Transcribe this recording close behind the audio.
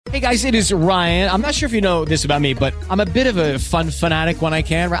Hey guys, it is Ryan. I'm not sure if you know this about me, but I'm a bit of a fun fanatic when I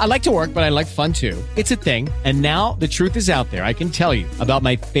can. I like to work, but I like fun too. It's a thing. And now the truth is out there. I can tell you about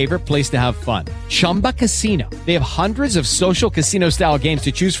my favorite place to have fun. Chumba Casino. They have hundreds of social casino style games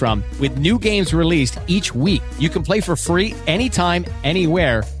to choose from with new games released each week. You can play for free anytime,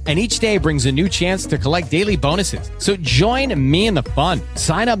 anywhere. And each day brings a new chance to collect daily bonuses. So join me in the fun.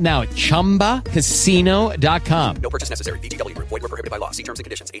 Sign up now at ChumbaCasino.com. No purchase necessary. VGW. Void where prohibited by law. See terms and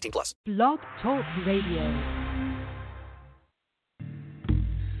conditions. 18 plus. Blog Talk Radio.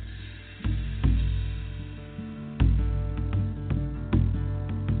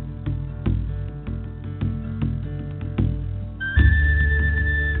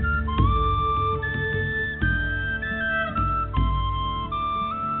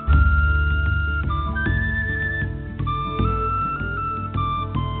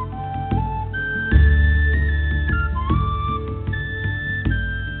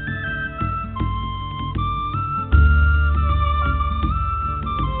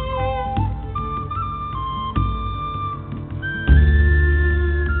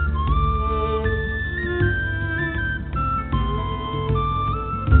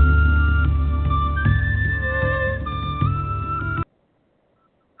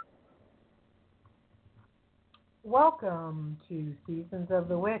 Welcome to Seasons of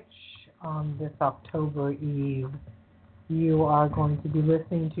the Witch on this October Eve. You are going to be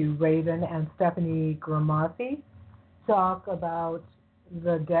listening to Raven and Stephanie Gramasi talk about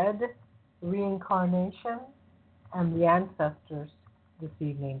the dead, reincarnation, and the ancestors this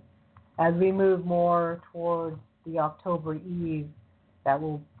evening. As we move more towards the October Eve that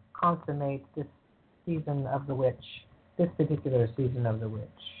will consummate this season of the witch, this particular season of the witch.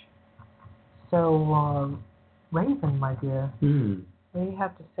 So, Raven, my dear, what do you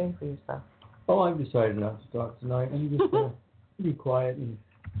have to say for yourself? Oh, I've decided not to talk tonight. I'm just going to be quiet and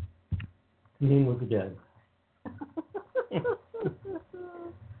commune with the dead.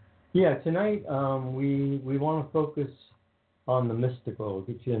 Yeah, tonight we want to focus on the mystical,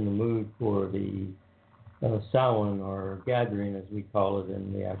 get you in the mood for the Samhain, or gathering as we call it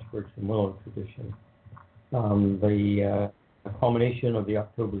in the Ash, Birch, and Willow tradition. The culmination of the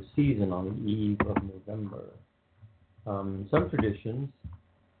October season on the eve of November. Some traditions,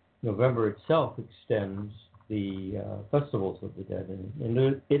 November itself extends the festivals of the dead.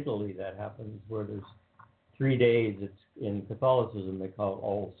 In Italy, that happens where there's 3 days. It's in Catholicism they call it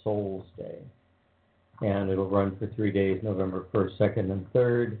All Souls Day, and it'll run for 3 days, November 1st, 2nd, and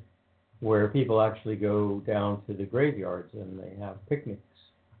 3rd, where people actually go down to the graveyards and they have picnics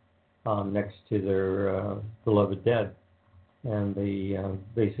next to their beloved dead, and they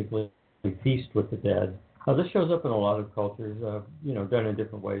basically feast with the dead. This shows up in a lot of cultures, done in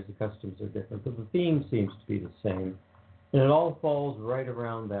different ways. The customs are different, but the theme seems to be the same. And it all falls right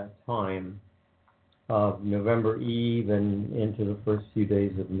around that time of November Eve and into the first few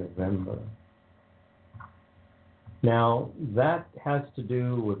days of November. Now, that has to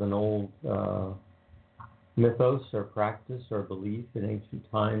do with an old mythos or practice or belief in ancient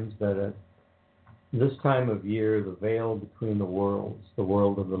times that at this time of year, the veil between the worlds, the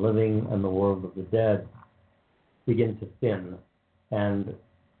world of the living and the world of the dead, begin to thin, and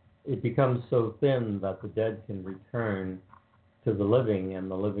it becomes so thin that the dead can return to the living, and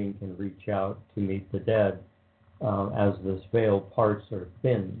the living can reach out to meet the dead as this veil parts or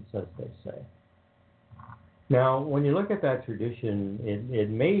thins, as they say. Now, when you look at that tradition,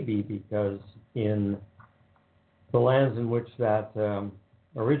 it may be because in the lands in which that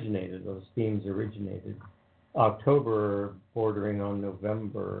originated, those themes originated, October bordering on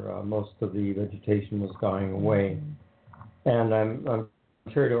November, most of the vegetation was dying away. And I'm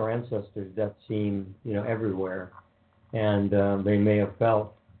sure to our ancestors that seemed, everywhere. And they may have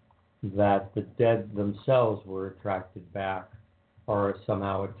felt that the dead themselves were attracted back or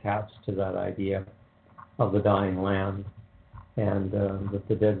somehow attached to that idea of the dying land, and that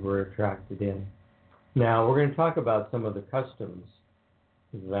the dead were attracted in. Now, we're going to talk about some of the customs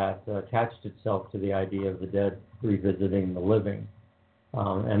that attached itself to the idea of the dead revisiting the living.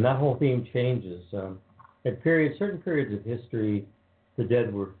 And that whole theme changes. At certain periods of history, the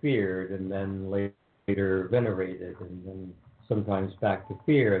dead were feared and then later venerated, and then sometimes back to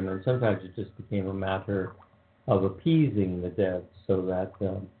fear, and then sometimes it just became a matter of appeasing the dead so that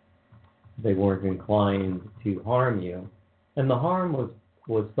they weren't inclined to harm you. And the harm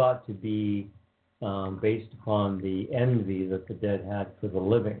was thought to be based upon the envy that the dead had for the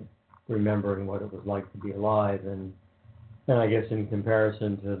living, remembering what it was like to be alive. And I guess in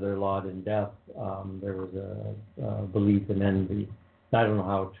comparison to their lot in death, there was a belief in envy. I don't know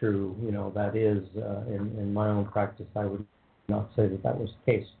how true, that is. In my own practice, I would not say that that was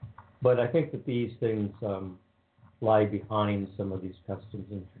the case. But I think that these things lie behind some of these customs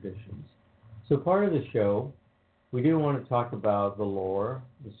and traditions. So part of the show, we do want to talk about the lore,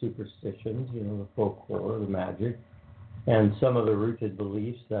 the superstitions, the folklore, the magic, and some of the rooted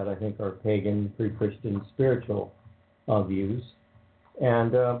beliefs that I think are pagan, pre-Christian, spiritual views.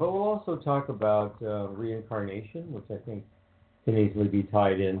 And but we'll also talk about reincarnation, which I think can easily be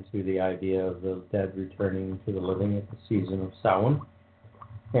tied into the idea of the dead returning to the living at the season of Samhain.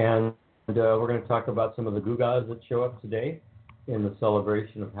 And we're going to talk about some of the gugas that show up today in the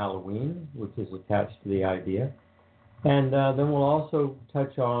celebration of Halloween, which is attached to the idea. And then we'll also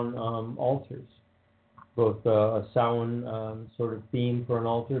touch on altars, both a Samhain sort of theme for an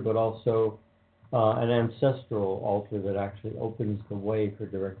altar, but also an ancestral altar that actually opens the way for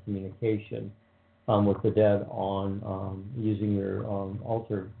direct communication with the dead on using your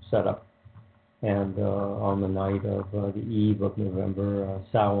altar setup. And on the night of the eve of November,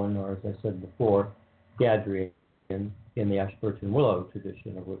 Samhain, or as I said before, Gadrian, in the Ashburton Willow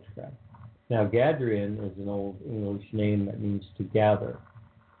tradition of witchcraft. Now, Gadrian is an old English name that means to gather.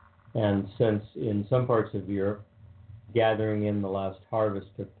 And since in some parts of Europe, gathering in the last harvest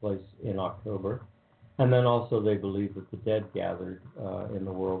took place in October, and then also they believe that the dead gathered in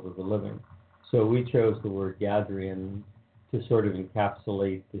the world of the living. So we chose the word Gadrian to sort of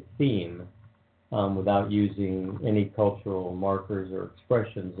encapsulate the theme without using any cultural markers or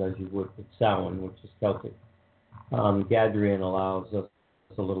expressions as you would with Samhain, which is Celtic. Gadrian allows us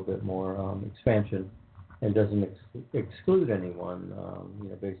a little bit more expansion and doesn't exclude anyone,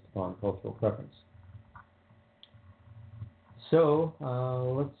 based upon cultural preference. So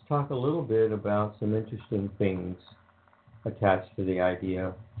let's talk a little bit about some interesting things attached to the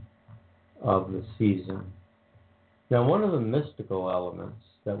idea of the season. Now, one of the mystical elements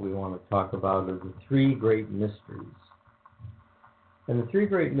that we want to talk about are the three great mysteries. And the three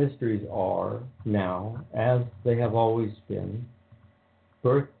great mysteries are now, as they have always been,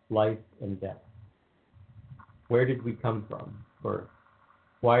 birth, life, and death. Where did we come from? Birth.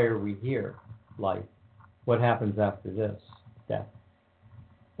 Why are we here? Life. What happens after this? Death.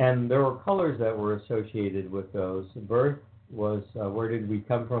 And there were colors that were associated with those. Birth was, where did we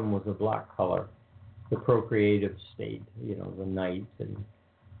come from, was a black color. The procreative state, the night and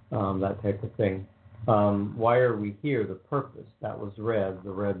that type of thing. Why are we here? The purpose, that was red,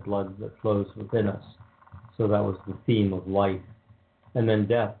 the red blood that flows within us. So that was the theme of life. And then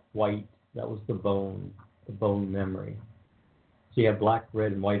death, white, that was the bone memory. So you have black,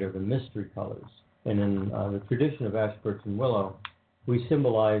 red, and white are the mystery colors. And in the tradition of Ashburton Willow, we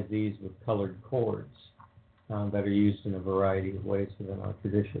symbolize these with colored cords that are used in a variety of ways within our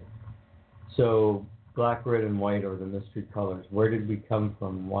tradition. So black, red, and white are the mystery colors. Where did we come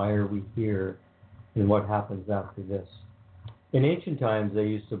from? Why are we here? And what happens after this? In ancient times, they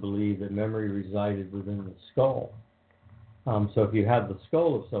used to believe that memory resided within the skull. So if you had the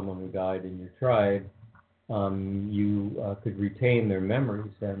skull of someone who died in your tribe, you could retain their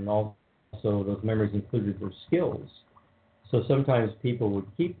memories, and also those memories included their skills. So sometimes people would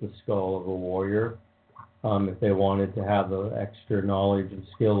keep the skull of a warrior if they wanted to have the extra knowledge and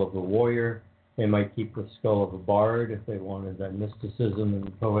skill of a warrior. They might keep the skull of a bard if they wanted that mysticism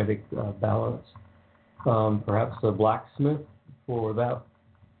and poetic balance. Perhaps a blacksmith for that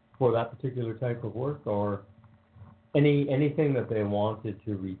particular type of work, or anything that they wanted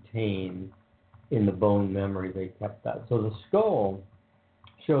to retain in the bone memory, they kept that. So the skull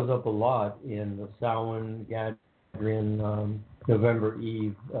shows up a lot in the Samhain, Gadrian, November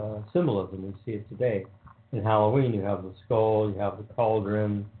Eve symbolism. We see it today. In Halloween, you have the skull, you have the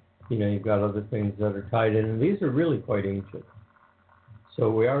cauldron, you've got other things that are tied in, and these are really quite ancient. So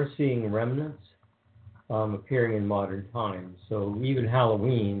we are seeing remnants appearing in modern times. So even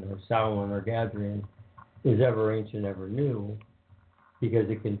Halloween, or Samhain, or Gadrian is ever ancient, ever new, because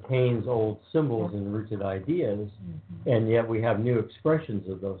it contains old symbols and rooted ideas, and yet we have new expressions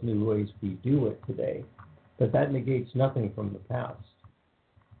of those, new ways we do it today. But that negates nothing from the past.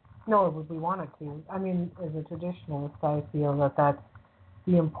 No, it would be wanted to. I mean, as a traditionalist, I feel that that's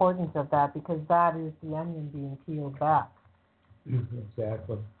the importance of that, because that is the onion being peeled back.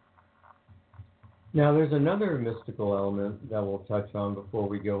 Exactly. Now, there's another mystical element that we'll touch on before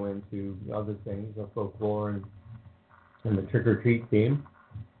we go into other things, the folklore and the trick-or-treat theme.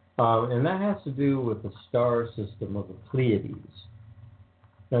 And that has to do with the star system of the Pleiades.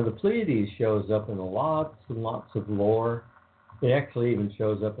 Now, the Pleiades shows up in lots and lots of lore. It actually even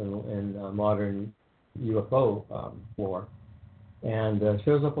shows up in modern UFO lore, and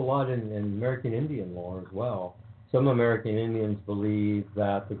shows up a lot in American Indian lore as well. Some American Indians believe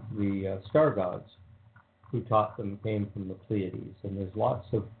that the star gods who taught them came from the Pleiades, and there's lots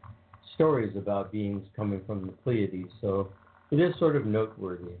of stories about beings coming from the Pleiades, so it is sort of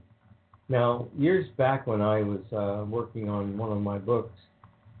noteworthy. Now, years back when I was working on one of my books,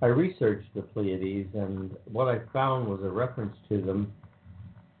 I researched the Pleiades, and what I found was a reference to them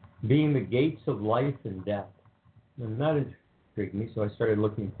being the gates of life and death. And that intrigued me, so I started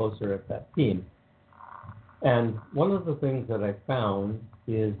looking closer at that theme. And one of the things that I found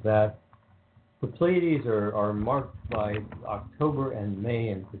is that the Pleiades are marked by October and May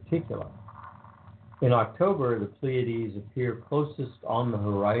in particular. In October, the Pleiades appear closest on the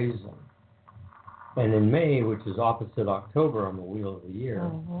horizon. And in May, which is opposite October on the wheel of the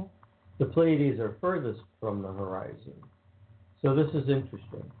year, the Pleiades are furthest from the horizon. So this is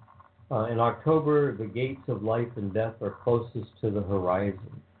interesting. In October, the gates of life and death are closest to the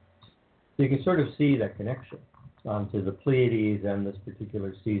horizon. So you can sort of see that connection to the Pleiades and this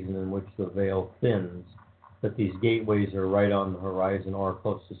particular season in which the veil thins, that these gateways are right on the horizon or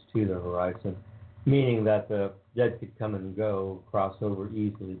closest to the horizon, meaning that the dead could come and go, cross over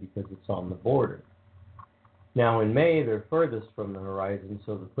easily because it's on the border. Now in May, they're furthest from the horizon,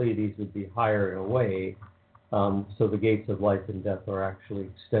 so the Pleiades would be higher away, so the gates of life and death are actually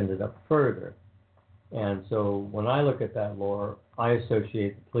extended up further. And so when I look at that lore, I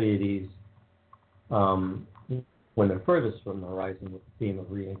associate the Pleiades, when they're furthest from the horizon, with the theme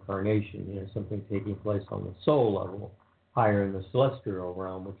of reincarnation, something taking place on the soul level, higher in the celestial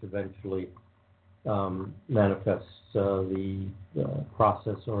realm, which eventually manifests the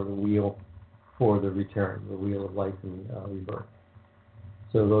process or the wheel for the return, the wheel of life and rebirth.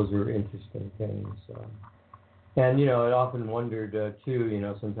 So those are interesting things. And, I often wondered,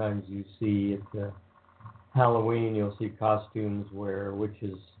 too, sometimes you see at Halloween, you'll see costumes where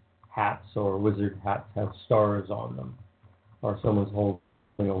witches' hats or wizard hats have stars on them, or someone's holding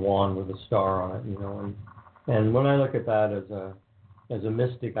a wand with a star on it, and when I look at that as a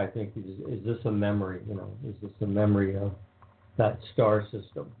mystic, I think, is this a memory, is this a memory of that star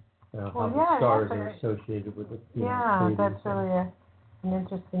system? How the stars are associated with it. That's really an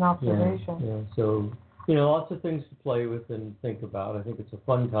interesting observation. Yeah. So, lots of things to play with and think about. I think it's a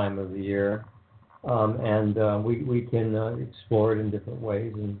fun time of the year, and we can explore it in different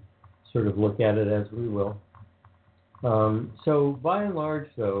ways and sort of look at it as we will. So, by and large,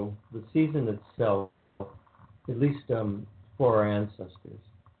 though, the season itself, at least for our ancestors,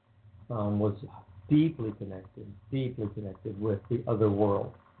 was deeply connected with the other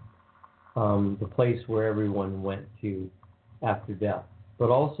world. The place where everyone went to after death. But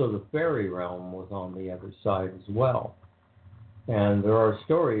also the fairy realm was on the other side as well. And there are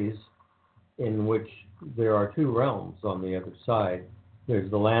stories in which there are two realms on the other side.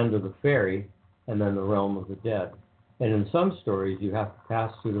 There's the land of the fairy and then the realm of the dead. And in some stories, you have to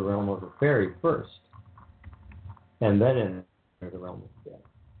pass through the realm of the fairy first and then enter the realm of the dead.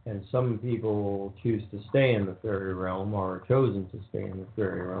 And some people choose to stay in the fairy realm or are chosen to stay in the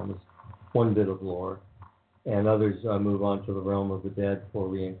fairy realm. It's one bit of lore, and others move on to the realm of the dead for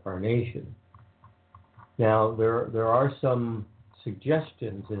reincarnation. Now, there are some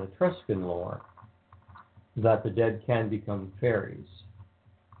suggestions in Etruscan lore that the dead can become fairies,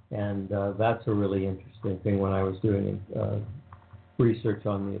 and that's a really interesting thing when I was doing research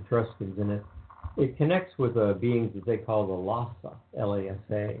on the Etruscans, and it connects with beings that they call the Lassa,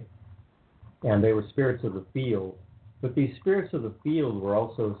 L-A-S-A, and they were spirits of the field. But these spirits of the field were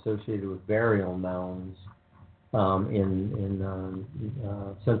also associated with burial mounds in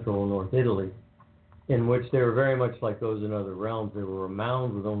central and north Italy, in which they were very much like those in other realms. They were a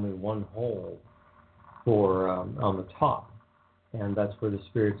mound with only one hole on the top, and that's where the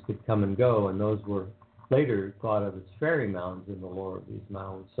spirits could come and go, and those were later thought of as fairy mounds in the lore of these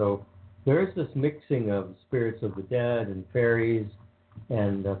mounds. So there is this mixing of spirits of the dead and fairies,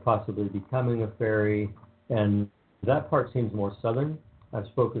 and possibly becoming a fairy, and that part seems more southern. I've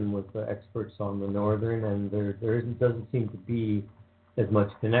spoken with experts on the northern, and there doesn't seem to be as much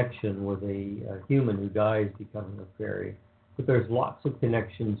connection with a human who dies becoming a fairy. But there's lots of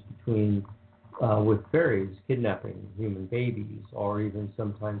connections between with fairies kidnapping human babies, or even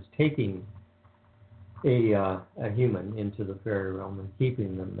sometimes taking a human into the fairy realm and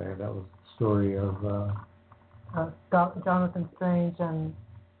keeping them there. That was the story of Jonathan Strange and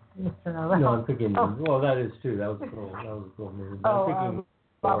Mr. Noel. No, I'm thinking. Well, that is true. That was a cool movie. I'm thinking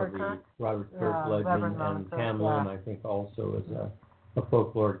Robert Kirk legend, and Tamlin, I think, also is a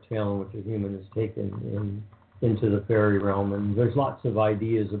folkloric tale in which a human is taken into the fairy realm, and there's lots of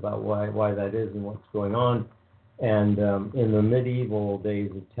ideas about why that is and what's going on. And in the medieval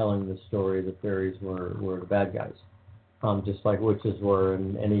days of telling the story, the fairies were the bad guys, just like witches were,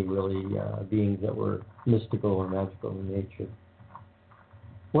 and any really beings that were mystical or magical in nature.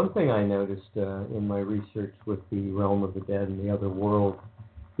 One thing I noticed in my research with the realm of the dead and the other world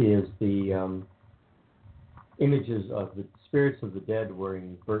is the images of the spirits of the dead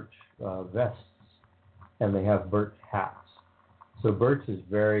wearing birch vests, and they have birch hats. So birch is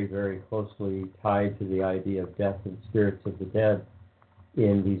very, very closely tied to the idea of death and spirits of the dead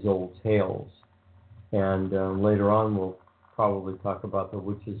in these old tales. And later on we'll probably talk about the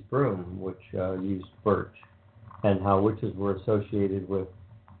witch's broom, which used birch, and how witches were associated with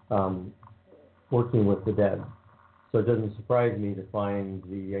working with the dead. So it doesn't surprise me to find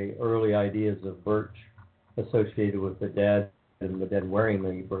the early ideas of birch associated with the dead and the dead wearing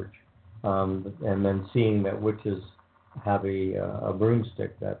the birch, and then seeing that witches have a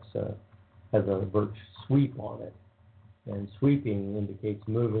broomstick that has a birch sweep on it, and sweeping indicates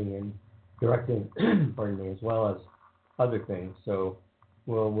moving and directing, pardon me, as well as other things. So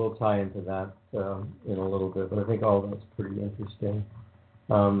we'll tie into that in a little bit, but I think all that's pretty interesting.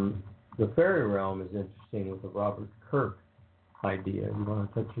 The fairy realm is interesting with the Robert Kirk idea. You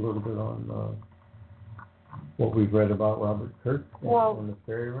want to touch a little bit on what we've read about Robert Kirk and the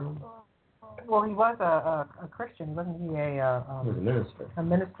fairy realm? Well, he was a Christian, wasn't he? He was a minister. A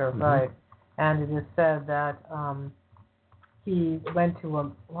minister, right. And it is said that he went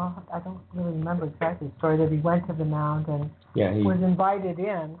to I don't really remember exactly the story, that he went to the mound and was invited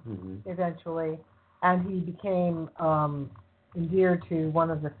in eventually, and he became endeared to one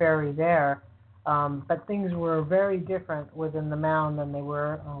of the fairies there, but things were very different within the mound than they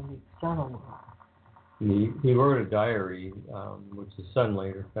were on the external world. He wrote a diary, which his son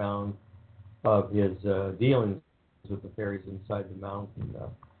later found, of his dealings with the fairies inside the mountain.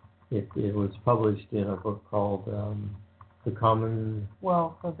 It was published in a book called The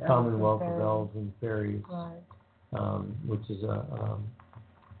Commonwealth of Elves and Fairies, right. Which is a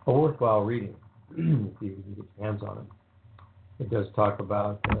worthwhile reading if you can get your hands on it. It does talk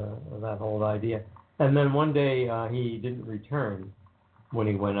about that whole idea. And then one day he didn't return when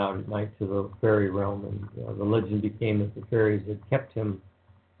he went out at night to the fairy realm, and the legend became that the fairies had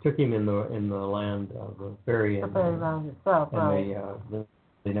took him in the land of the fairy, and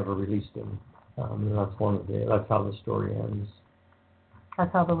they never released him. And that's how the story ends.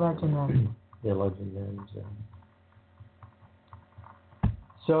 That's how the legend ends. The legend ends.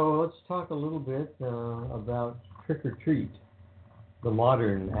 So let's talk a little bit about Trick or Treat, the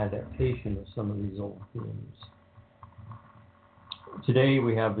modern adaptation of some of these old themes. Today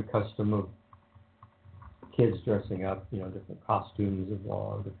we have the custom of kids dressing up, different costumes of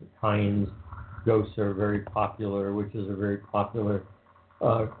all different kinds. Ghosts are very popular, witches are very popular.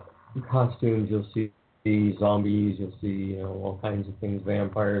 Costumes, you'll see zombies, you'll see all kinds of things,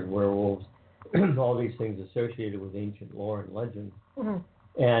 vampires, werewolves, all these things associated with ancient lore and legend. Mm-hmm.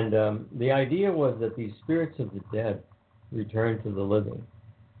 And the idea was that these spirits of the dead returned to the living,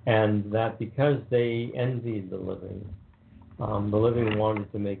 and that because they envied the living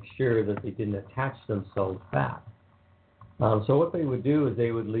wanted to make sure that they didn't attach themselves back. So what they would do is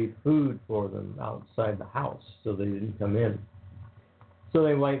they would leave food for them outside the house so they didn't come in. So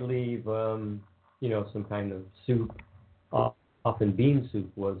they might leave, some kind of soup. Often bean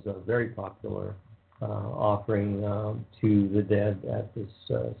soup was a very popular offering to the dead at this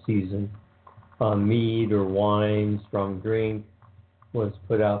season. Mead or wine, strong drink was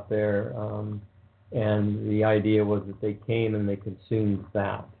put out there. And the idea was that they came and they consumed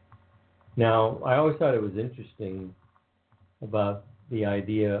that. Now, I always thought it was interesting about the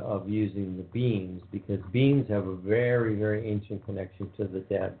idea of using the beans, because beans have a very, very ancient connection to the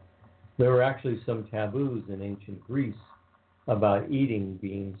dead. There were actually some taboos in ancient Greece about eating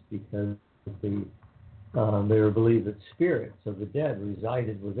beans because they were believed that spirits of the dead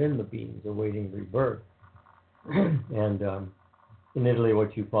resided within the beans awaiting rebirth. And in Italy,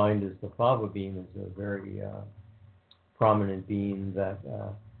 what you find is the fava bean is a very prominent bean that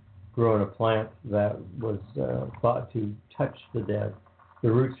grew on a plant that was thought to touch the dead.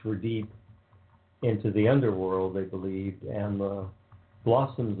 The roots were deep into the underworld, they believed, and the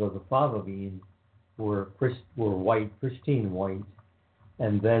blossoms of the fava bean were white, pristine white,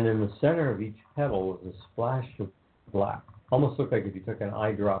 and then in the center of each petal was a splash of black. Almost looked like if you took an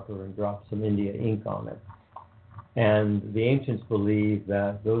eyedropper and dropped some India ink on it. And the ancients believed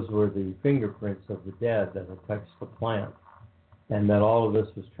that those were the fingerprints of the dead that had touched the plant, and that all of this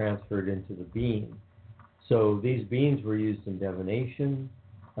was transferred into the bean. So these beans were used in divination.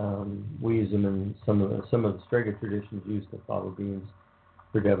 We use them in some of the Strega traditions use the fava beans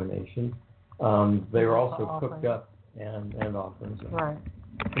for divination. They were also cooked up and offerings. Right.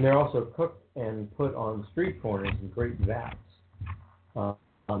 And they're also cooked and put on street corners in great vats.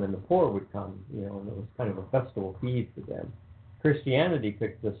 and the poor would come, and it was kind of a festival feast for them. Christianity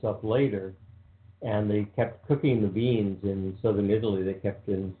picked this up later, and they kept cooking the beans in southern Italy. They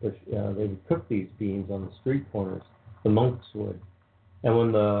would cook these beans on the street corners. The monks would, and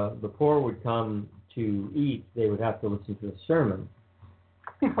when the poor would come to eat, they would have to listen to a sermon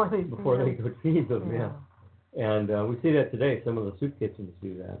before they could feed them. Yeah. And we see that today. Some of the soup kitchens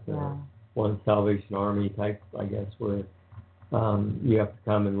do that. One Salvation Army type, I guess, where you have to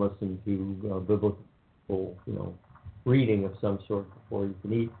come and listen to biblical, reading of some sort before you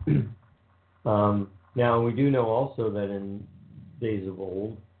can eat. Now, we do know also that in days of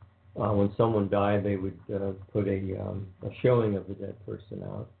old, when someone died, they would put a showing of the dead person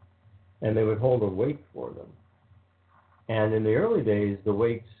out, and they would hold a wake for them. And in the early days, the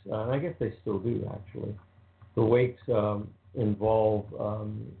wakes, and I guess they still do actually, the wakes involve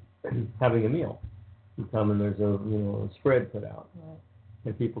having a meal. You come and there's a spread put out,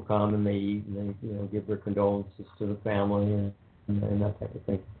 and people come and they eat and they give their condolences to the family and that type of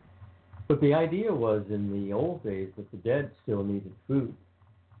thing. But the idea was in the old days that the dead still needed food.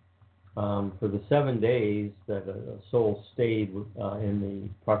 For the 7 days that a soul stayed in the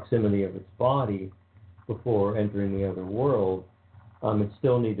proximity of its body before entering the other world, it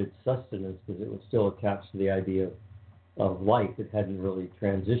still needed sustenance because it was still attached to the idea of life. It hadn't really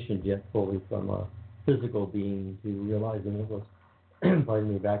transitioned yet fully from a physical being to realizing it was,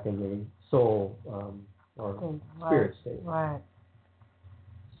 pardon me, back in the soul or spirit state. Right.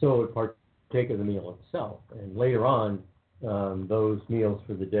 So it would partake of the meal itself. And later on, those meals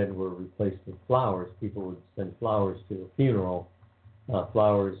for the dead were replaced with flowers. People would send flowers to a funeral,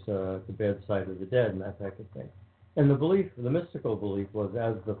 flowers at the bedside of the dead, and that type of thing. And the mystical belief was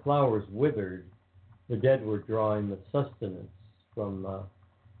as the flowers withered, the dead were drawing the sustenance from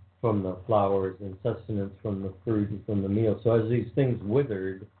the flowers and sustenance from the fruit and from the meal. So as these things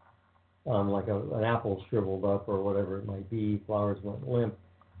withered, like an apple shriveled up or whatever it might be, flowers went limp,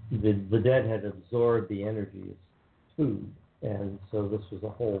 the dead had absorbed the energy as food. And so this was a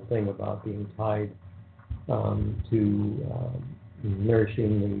whole thing about being tied to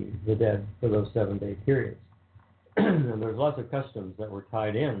nourishing the dead for those 7-day periods. And there's lots of customs that were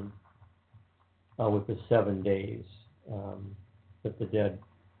tied in with the 7 days that the dead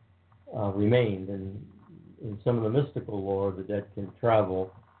remained. And in some of the mystical lore, the dead can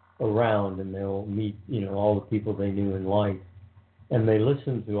travel around and they'll meet, all the people they knew in life. And they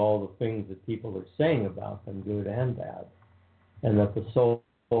listen to all the things that people are saying about them, good and bad. And that the soul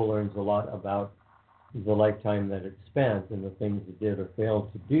learns a lot about the lifetime that it spent and the things it did or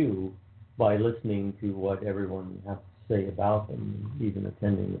failed to do by listening to what everyone has to say about them, even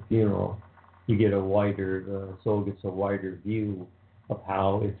attending the funeral. The soul gets a wider view of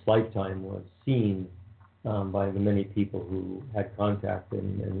how its lifetime was seen by the many people who had contact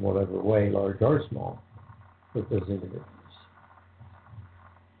in whatever way, large or small, with those individuals.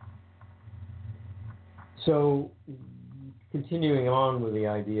 So, continuing on with the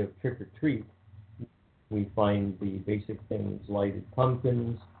idea of trick or treat, we find the basic things: lighted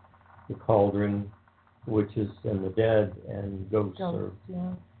pumpkins, the cauldron, witches and the dead, and ghosts are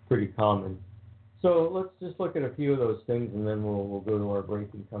pretty common. So let's just look at a few of those things, and then we'll go to our break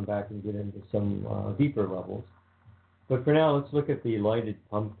and come back and get into some deeper levels. But for now, let's look at the lighted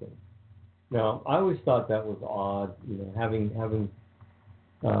pumpkin. Now, I always thought that was odd, having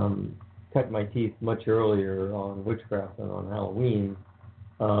cut my teeth much earlier on witchcraft than on Halloween.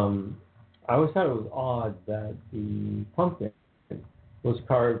 I always thought it was odd that the pumpkin was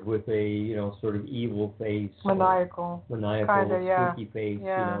carved with a, sort of evil face, maniacal, kinda, spooky face,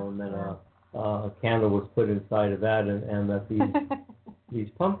 and then a candle was put inside of that, and that these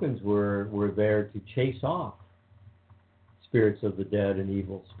pumpkins were there to chase off spirits of the dead and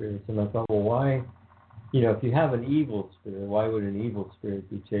evil spirits. And I thought, well, why? If you have an evil spirit, why would an evil spirit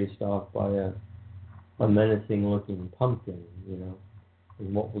be chased off by a menacing-looking pumpkin,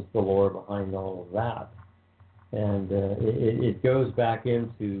 And what was the lore behind all of that? And it goes back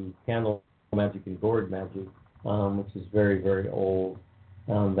into candle magic and gourd magic, which is very, very old.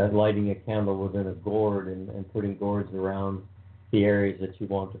 That lighting a candle within a gourd and putting gourds around the areas that you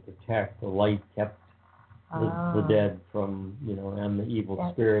want to protect. The light kept the dead from, and the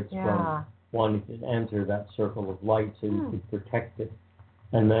evil spirits from wanting to enter that circle of light so you could protect it.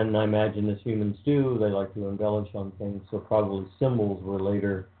 And then I imagine as humans do, they like to embellish on things, so probably symbols were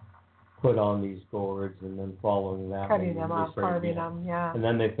later put on these gourds, and then following that, cutting them up, carving them, And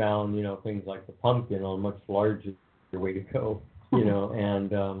then they found, things like the pumpkin on a much larger way to go,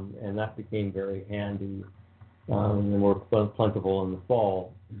 and that became very handy and more plentiful in the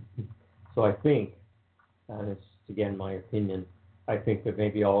fall. So I think, and it's again my opinion, I think that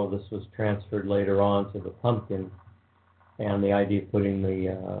maybe all of this was transferred later on to the pumpkin, and the idea of putting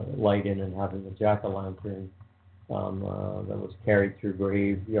the light in and having the jack-o'-lantern that was carried through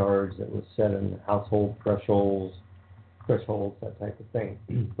graveyards, that was set in household thresholds, that type of thing.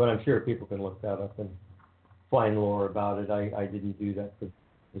 But I'm sure people can look that up and find lore about it. I didn't do that for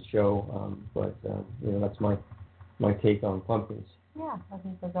the show, but that's my take on pumpkins. Yeah, I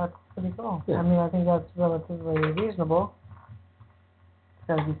think that's pretty cool. Yeah. I mean, I think that's relatively reasonable.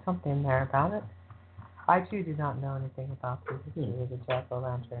 There's got to be something there about it. I, too, do not know anything about the history of the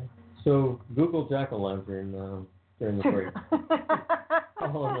jack-o'-lantern. So Google jack-o'-lantern during the break.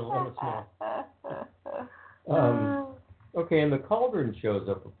 Let us know. Okay, and the cauldron shows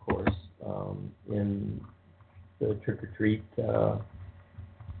up, of course, in the trick-or-treat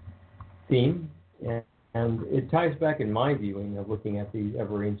theme. And it ties back in my viewing of looking at the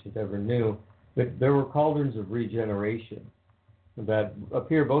Ever Ancient, Ever New, that there were cauldrons of regeneration that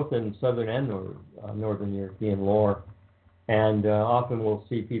appear both in Southern and Northern European lore. And often we'll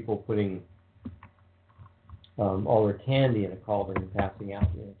see people putting all their candy in a cauldron and passing out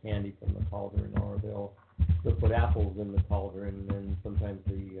candy from the cauldron, or they'll put apples in the cauldron, and sometimes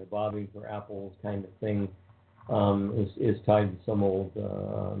the bobbing for apples kind of thing is tied to some old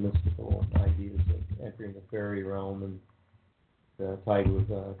mystical ideas of entering the fairy realm, and tied with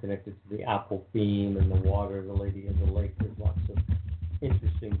connected to the apple theme and the water, the Lady of the Lake. There's lots of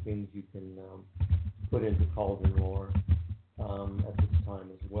interesting things you can put into cauldron lore at this time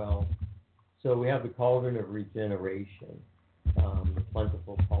as well. So we have the cauldron of regeneration, the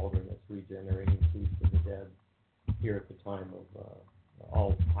plentiful cauldron that's regenerating food for the dead here at the time of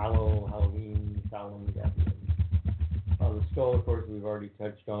All Halloween, Samhain, Gathering. The skull, of course, we've already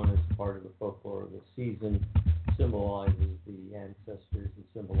touched on as part of the folklore of the season, symbolizes the ancestors and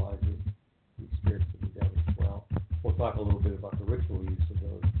symbolizes the spirits of the dead as well. We'll talk a little bit about the ritual use of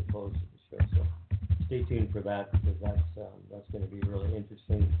those at the close of the show, so stay tuned for that, because that's going to be really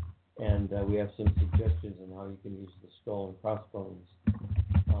interesting. And we have some suggestions on how you can use the skull and crossbones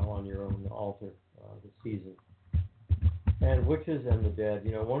on your own altar this season. And witches and the dead,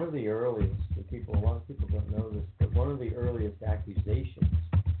 one of the earliest, a lot of people don't know this, but one of the earliest accusations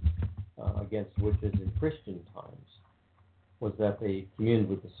against witches in Christian times was that they communed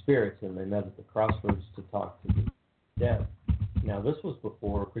with the spirits and they met at the crossroads to talk to the dead. Now, this was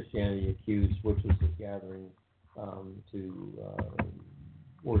before Christianity accused witches of gathering to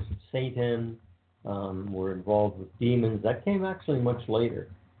worship Satan, were involved with demons. That came actually much later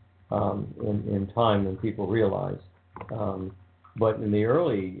in time than people realized. But in the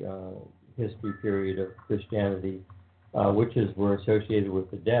early history period of Christianity, witches were associated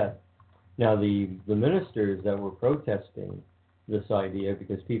with the dead. Now, the ministers that were protesting this idea,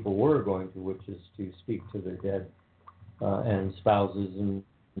 because people were going to witches to speak to their dead and spouses and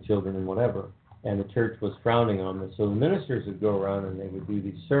children and whatever, and the church was frowning on this. So the ministers would go around and they would do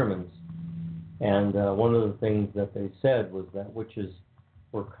these sermons. And one of the things that they said was that witches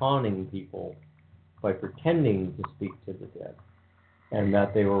were conning people by pretending to speak to the dead, and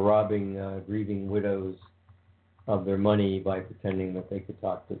that they were robbing grieving widows of their money by pretending that they could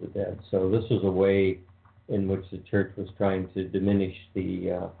talk to the dead. So this was a way in which the church was trying to diminish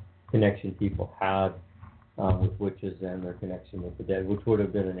the connection people had with witches and their connection with the dead, which would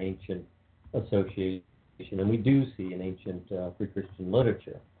have been an ancient association. And we do see in ancient pre-Christian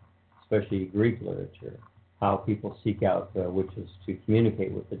literature, especially Greek literature, how people seek out witches to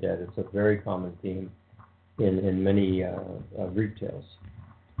communicate with the dead. It's a very common theme in many Greek tales.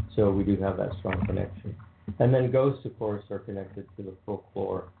 So we do have that strong connection. And then ghosts, of course, are connected to the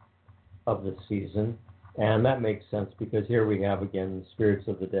folklore of the season. And that makes sense, because here we have, again, the spirits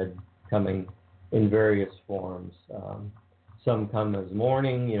of the dead coming in various forms. Some come as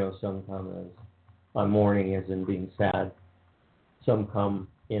mourning, some come as mourning as in being sad. Some come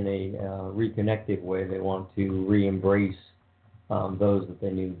in a reconnective way. They want to re-embrace those that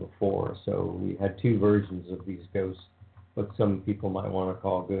they knew before. So we had two versions of these ghosts, what some people might want to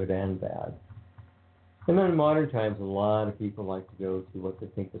call good and bad. And then in modern times, a lot of people like to go to what they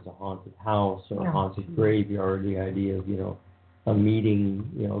think is a haunted house or a haunted graveyard, the idea of, a meeting,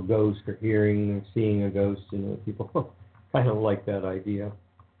 a ghost, or hearing or seeing a ghost. People kind of like that idea,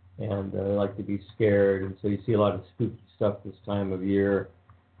 and they like to be scared. And so you see a lot of spooky stuff this time of year,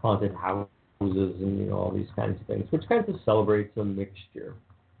 haunted houses and, all these kinds of things, which kind of celebrates a mixture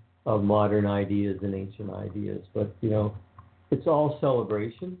of modern ideas and ancient ideas. But, it's all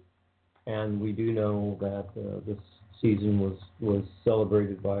celebration. And we do know that this season was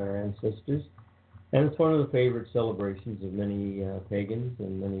celebrated by our ancestors. And it's one of the favorite celebrations of many pagans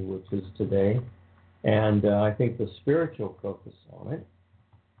and many witches today. And I think the spiritual focus on it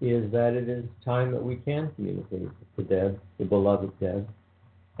is that it is time that we can communicate with the dead, the beloved dead,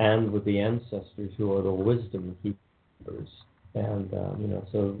 and with the ancestors who are the wisdom keepers. And,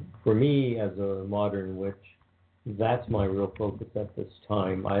 so for me as a modern witch, that's my real focus at this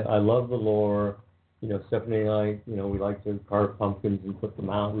time. I love the lore. Stephanie and I, we like to carve pumpkins and put them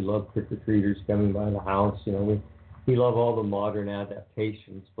out. We love trick-or-treaters coming by the house. We love all the modern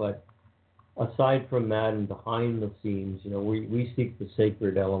adaptations. But aside from that and behind the scenes, we seek the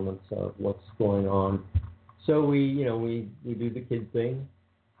sacred elements of what's going on. So we do the kid thing,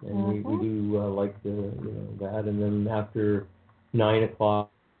 and we do like that. And then after 9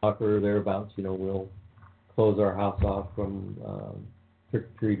 o'clock or thereabouts, we'll close our house off from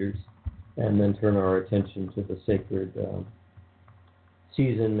trick-or-treaters and then turn our attention to the sacred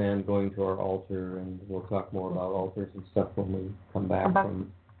season and going to our altar. And we'll talk more about altars and stuff when we come back from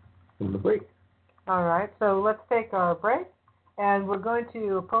the break. All right, so let's take our break, and we're going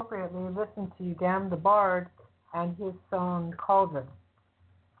to appropriately listen to Dan the Bard and his song Cauldron.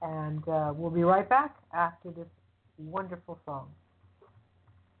 And we'll be right back after this wonderful song.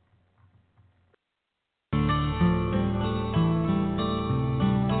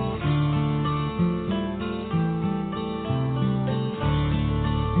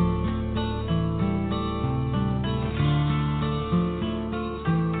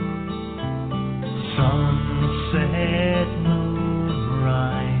 Sunset,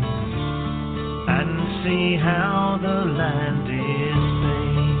 moonrise, and see how the land is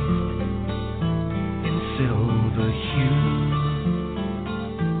bathed in silver hue.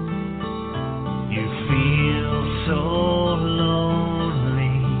 You feel so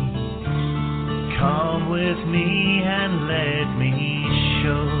lonely. Come with me and let me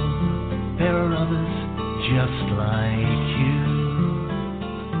show there are others just like you,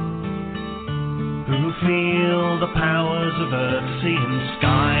 who feel the powers of earth, sea and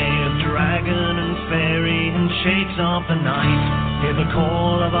sky, of dragon and fairy and shades of the night. Hear the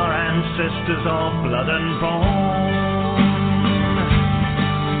call of our ancestors of blood and bone,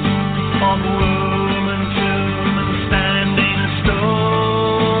 of womb and tomb and standing stone.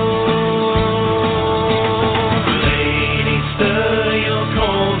 Lady, stir your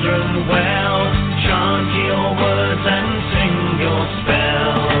cauldron well, chant your words and sing your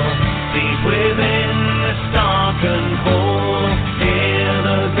spell. Deep within this darkened hall, hear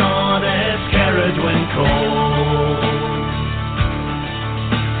the goddess Caradwin call.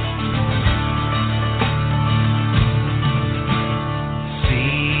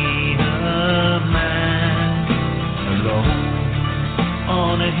 See a man alone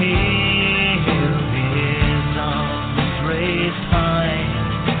on a hill, his arms raised high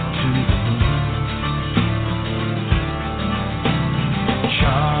to the moon,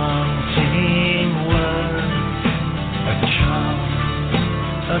 chanting words, a charm,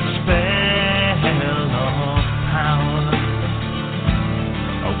 a spell of power,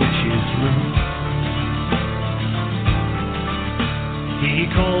 a witch's rune. He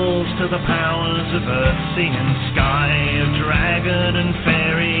calls to the powers of earth, sea and sky, of dragon and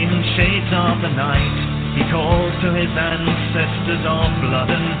fairy and shades of the night. He calls to his ancestors of blood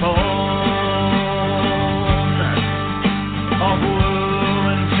and bone, of womb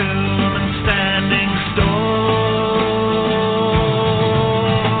and tomb and standing stone.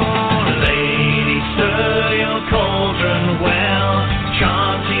 Lady, stir your cauldron well,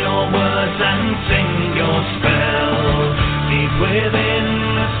 chant your words and sing your spell. Deep within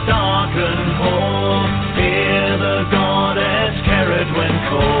this darkened hall, hear the goddess Caradwin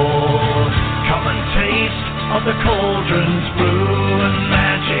call. Come and taste of the cauldron's brew and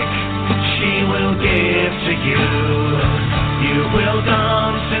magic she will give to you. You will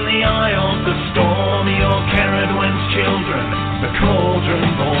dance in the eye of the storm, your Caradwin's children, the cauldron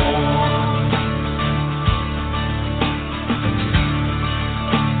born.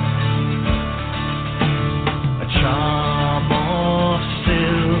 A charm of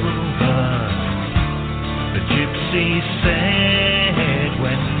silver, the gypsy said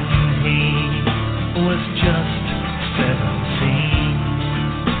when he was just 17.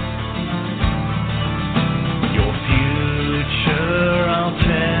 Your future I'll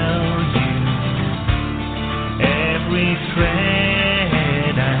tell you, every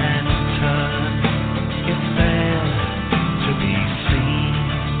thread and turn is there to be seen.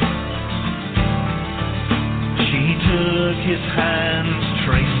 She took his hands,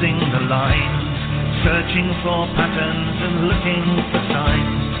 tracing the lines, searching for patterns and looking for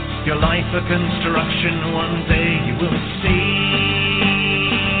signs. Your life a construction, one day you will see.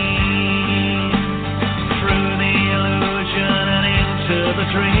 Through the illusion and into the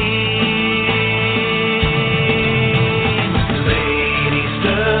dream.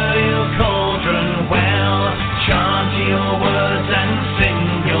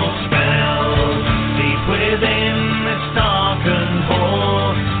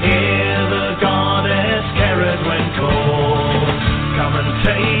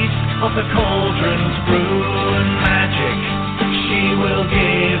 of the cauldron's brew and magic she will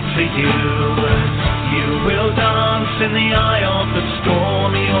give to you. You will dance in the eye of the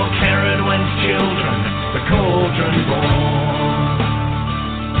storm, your Ceridwen's children, the cauldron born.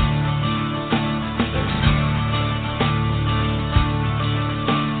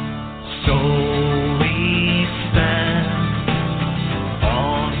 So we stand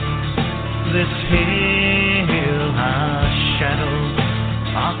on this hill, our shadows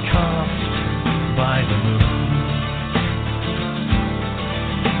are cast by the moon,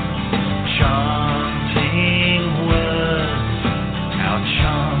 chanting words, our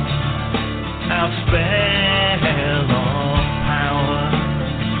charm, our spell of power,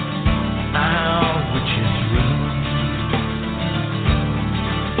 our witch's rune.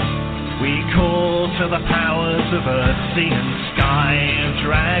 We call to the powers of earth, sea and sky,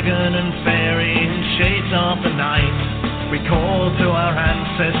 dragon and fairy and shades of the night. We call to our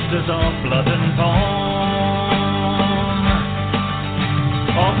ancestors of blood and bone,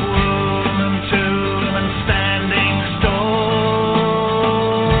 of womb and tomb and standing stone.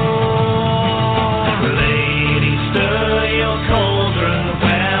 Lady, stir your cauldron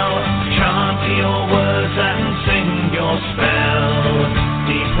well, chant your words and sing your spell.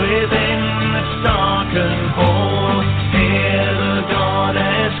 Deep within this darkened hall, hear the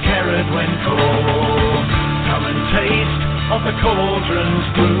goddess Ceridwen call. Come and taste of the cauldron's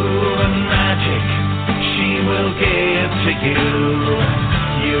brew and magic she will give to you.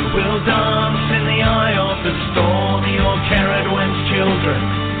 You will dance in the eye of the storm, your Ceridwen's children,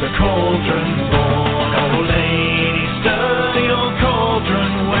 the cauldron born. Oh lady, stir your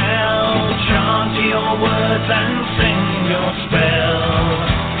cauldron well, chant your words and sing your spell.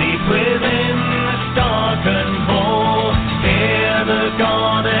 Deep within this darkened hall, hear the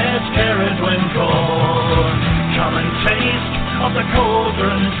goddess Ceridwen call. Come and taste of the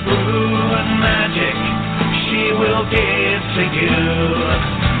cauldron's brew and magic she will give to you.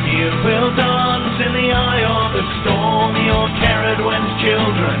 You will dance in the eye of the storm, your Ceridwen's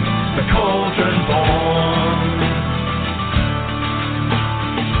children, the cauldron born.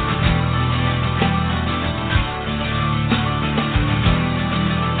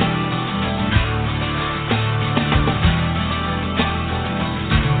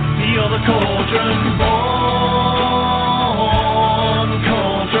 You're the cauldron born,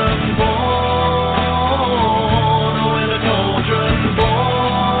 cauldron born, with a cauldron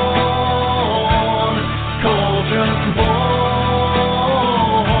born, cauldron born,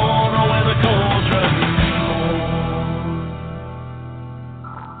 with a cauldron born.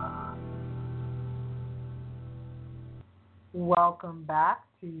 Welcome back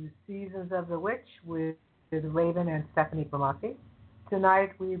to Seasons of the Witch with Raven and Stephanie Gramacci.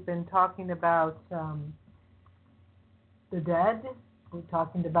 Tonight we've been talking about the dead. We've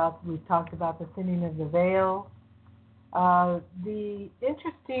talked about the thinning of the veil. The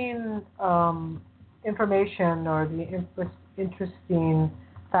interesting information, or the interesting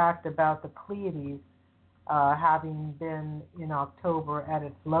fact about the Pleiades having been in October at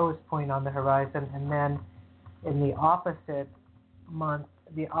its lowest point on the horizon, and then in the opposite month,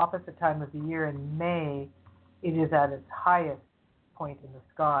 the opposite time of the year in May, it is at its highest point in the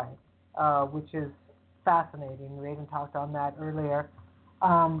sky, which is fascinating. Raven talked on that earlier.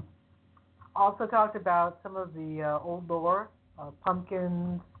 Also talked about some of the old lore,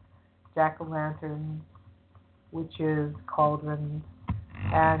 pumpkins, jack-o'-lanterns, witches, cauldrons.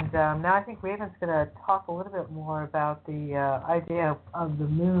 And now I think Raven's going to talk a little bit more about the idea of the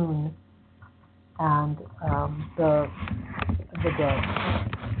moon and the dead.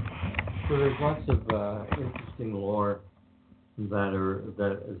 So there's lots of interesting lore that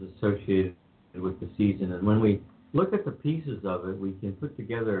is associated with the season, and when we look at the pieces of it, we can put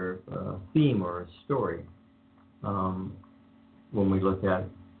together a theme or a story. When we look at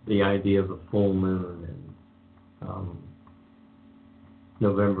the idea of the full moon and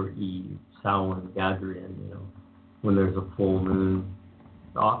November Eve, Samhain, Gadrian, when there's a full moon.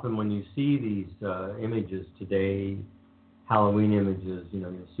 Often when you see these images today, Halloween images,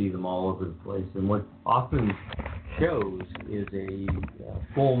 you'll see them all over the place. And what often shows is a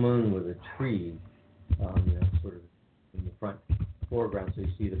full moon with a tree, sort of in the front foreground. So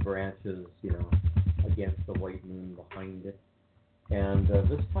you see the branches, against the white moon behind it. And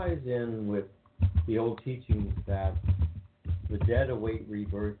this ties in with the old teachings that the dead await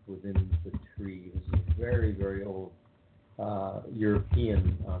rebirth within the tree. This is a very, very old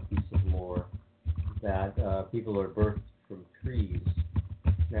European piece of lore, that people are birthed from trees.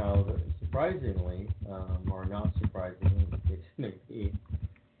 Now, surprisingly, or not surprisingly, in case it may be,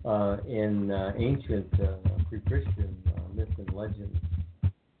 in ancient pre-Christian myth and legend,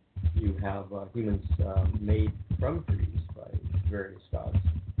 you have humans made from trees by various gods.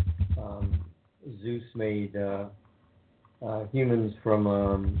 Zeus made humans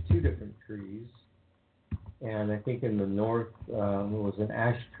from 2 different trees. And I think in the north it was an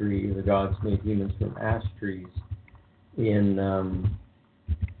ash tree. The gods made humans from ash trees. In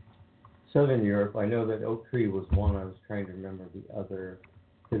southern Europe, I know that oak tree was one. I was trying to remember the other,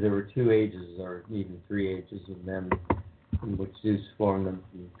 because there were 2 ages, or even 3 ages of men, in which Zeus formed them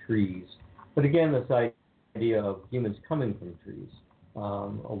from trees. But again, this idea of humans coming from trees,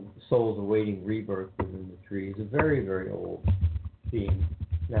 souls awaiting rebirth within the trees, is a very, very old theme.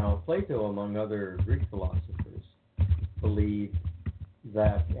 Now, Plato, among other Greek philosophers, believed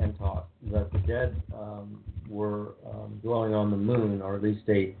that and taught that the dead were dwelling on the moon, or at least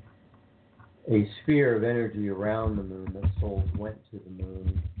a sphere of energy around the moon, that souls went to the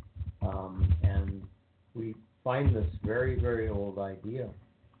moon. And we find this very, very old idea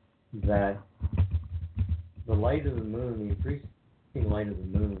that the light of the moon, the increasing light of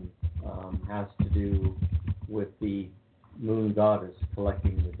the moon, has to do with the moon goddess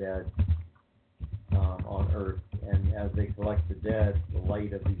collecting the dead on Earth. And as they collect the dead, the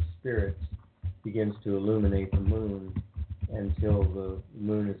light of these spirits begins to illuminate the moon until the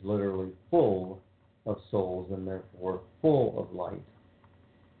moon is literally full of souls and therefore full of light.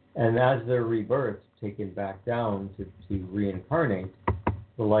 And as their rebirths, taken back down to reincarnate,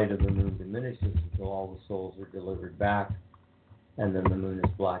 the light of the moon diminishes until all the souls are delivered back, and then the moon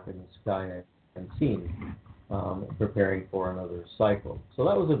is black in the sky and seen, preparing for another cycle. So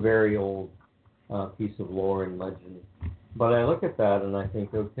that was a very old piece of lore and legend. But I look at that and I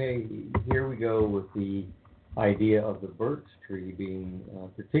think, okay, here we go with the idea of the birch tree being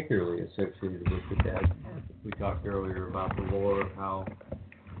particularly associated with the dead. We talked earlier about the lore of how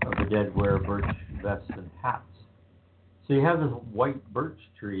the dead wear birch vests and hats. So you have this white birch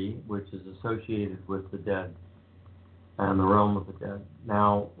tree, which is associated with the dead and the realm of the dead.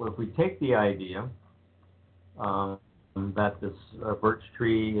 Now, if we take the idea that this birch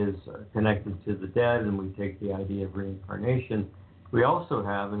tree is connected to the dead, and we take the idea of reincarnation, we also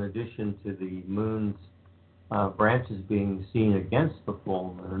have, in addition to the moon's branches being seen against the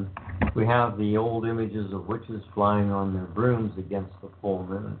full moon, we have the old images of witches flying on their brooms against the full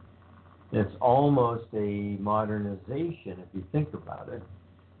moon. It's almost a modernization, if you think about it,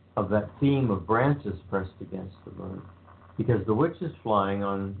 of that theme of branches pressed against the moon. Because the witch is flying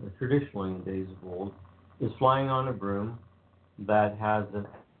on, traditionally in days of old, is flying on a broom that has an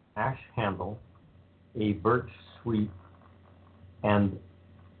ash handle, a birch sweep, and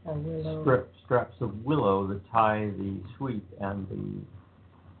straps of willow that tie the sweep and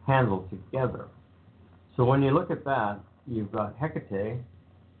the handle together. So when you look at that, you've got Hecate,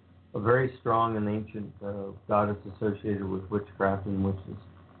 a very strong and ancient goddess associated with witchcraft and witches,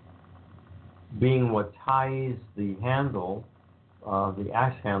 being what ties the handle, the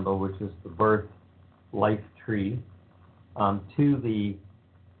ash handle, which is the birth life tree, to the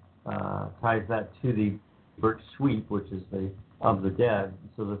ties that to the birch sweep, which is the of the dead.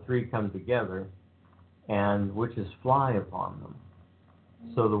 So the 3 come together, and witches fly upon them.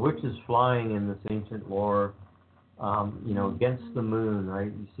 So the witch is flying in this ancient lore, against the moon, right?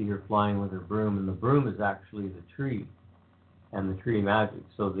 You see her flying with her broom, and the broom is actually the tree and the tree magic.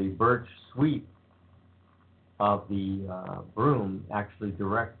 So the birch sweep of the broom actually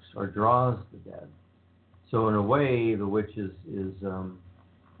directs or draws the dead. So in a way, the witch is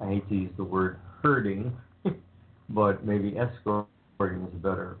I hate to use the word herding, but maybe escorting is a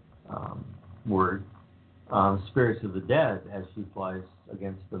better word, spirits of the dead as she flies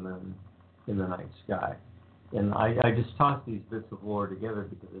against the moon in the night sky. And I just toss these bits of lore together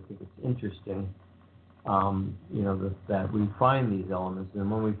because I think it's interesting, that we find these elements. And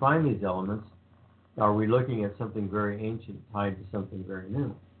when we find these elements, are we looking at something very ancient tied to something very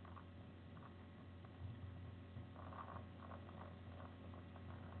new?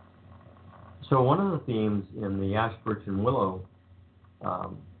 So one of the themes in the ash, birch, and willow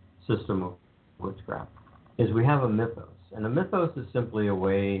system of witchcraft is we have a mythos. And a mythos is simply a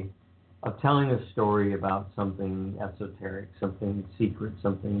way of telling a story about something esoteric, something secret,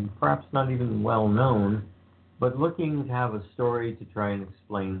 something perhaps not even well known, but looking to have a story to try and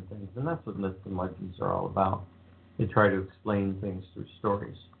explain things. And that's what myths and legends are all about. They try to explain things through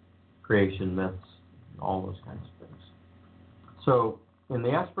stories, creation myths, all those kinds of things. So in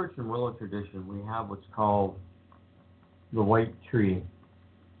the ash, birch, and willow tradition, we have what's called the white tree.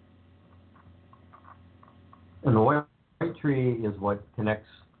 And the white tree is what connects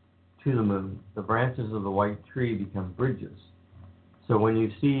to the moon. The branches of the white tree become bridges. So when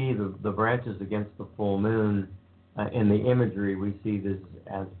you see the branches against the full moon, In the imagery, we see this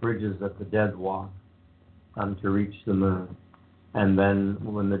as bridges that the dead walk to reach the moon. And then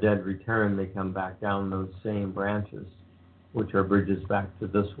when the dead return, they come back down those same branches, which are bridges back to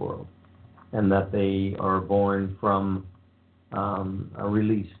this world. And that they are born from,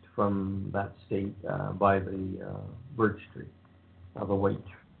 released from that state by the birch tree, the white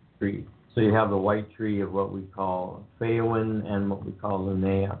tree. So you have the white tree of what we call Faewin and what we call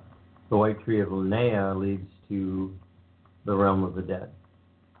Linnea. The white tree of Linnea leads to the realm of the dead.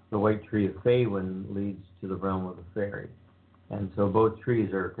 The white tree of Faewin leads to the realm of the fairy. And so both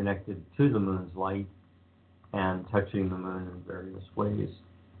trees are connected to the moon's light and touching the moon in various ways.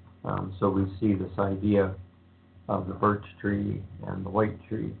 So we see this idea of the birch tree and the white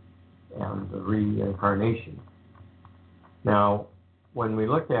tree and the reincarnation. Now, when we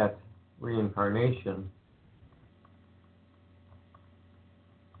look at reincarnation,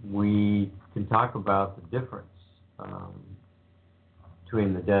 we can talk about the difference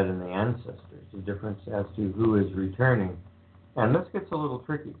between the dead and the ancestors, the difference as to who is returning. And this gets a little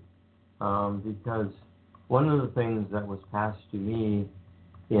tricky because one of the things that was passed to me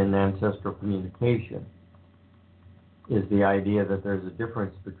in ancestral communication is the idea that there's a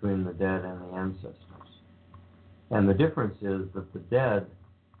difference between the dead and the ancestors. And the difference is that the dead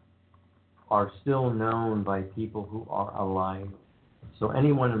are still known by people who are alive. So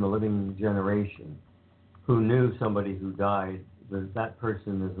anyone in the living generation who knew somebody who died, that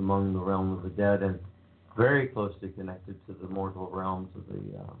person is among the realm of the dead and very closely connected to the mortal realms of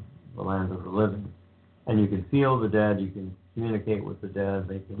the land of the living. And you can feel the dead, you can communicate with the dead,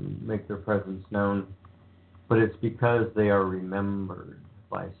 they can make their presence known, but it's because they are remembered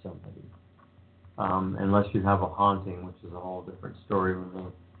by somebody. Unless you have a haunting, which is a whole different story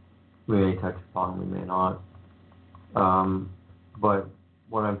we may touch upon, we may not. But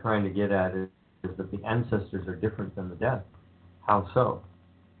what I'm trying to get at is that the ancestors are different than the dead. How so?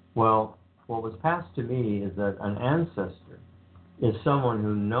 Well, what was passed to me is that an ancestor is someone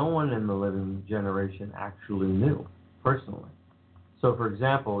who no one in the living generation actually knew personally. So, for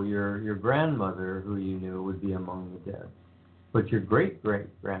example, your grandmother, who you knew, would be among the dead. But your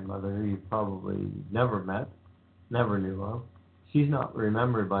great-great-grandmother, who you probably never met, never knew of, she's not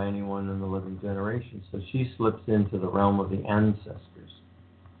remembered by anyone in the living generation. So she slips into the realm of the ancestors.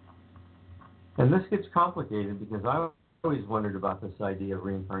 And this gets complicated because I always wondered about this idea of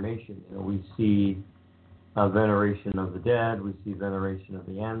reincarnation. You know, we see a veneration of the dead, we see veneration of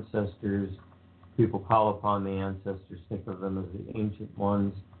the ancestors. People call upon the ancestors, think of them as the ancient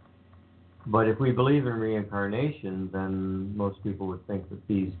ones. But if we believe in reincarnation, then most people would think that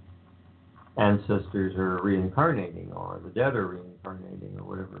these ancestors are reincarnating, or the dead are reincarnating, or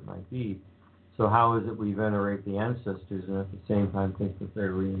whatever it might be. So how is it we venerate the ancestors and at the same time think that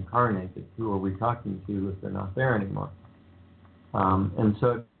they're reincarnated? Who are we talking to if they're not there anymore? And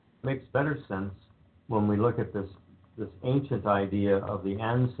so it makes better sense when we look at this ancient idea of the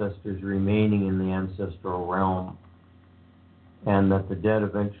ancestors remaining in the ancestral realm, and that the dead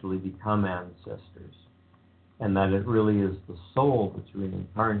eventually become ancestors, and that it really is the soul that's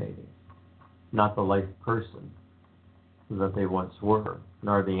reincarnating, not the life person that they once were,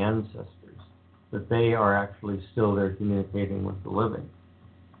 nor the ancestors, that they are actually still there communicating with the living.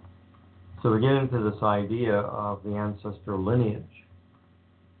 So we get into this idea of the ancestral lineage.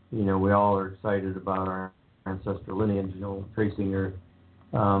 You know, we all are excited about our ancestral lineage, you know, tracing your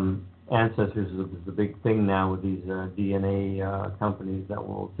ancestors is the big thing now with these DNA companies that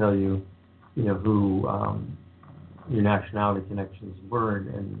will tell you, you know, who your nationality connections were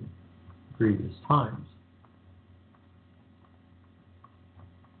in previous times.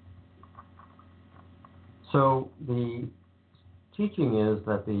 So the teaching is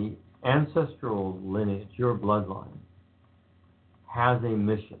that the ancestral lineage, your bloodline, has a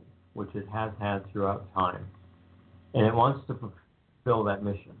mission, which it has had throughout time, and it wants to fulfill that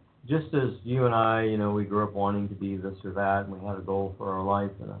mission. Just as you and I, you know, we grew up wanting to be this or that, and we had a goal for our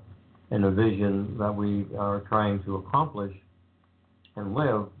life and a vision that we are trying to accomplish and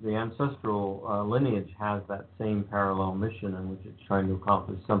live, the ancestral lineage has that same parallel mission in which it's trying to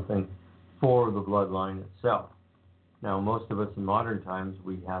accomplish something for the bloodline itself. Now, most of us in modern times,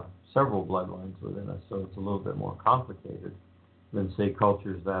 we have several bloodlines within us, so it's a little bit more complicated than, say,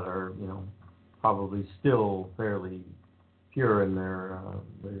 cultures that are, you know, probably still fairly pure in their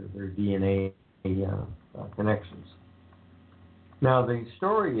DNA connections. Now, the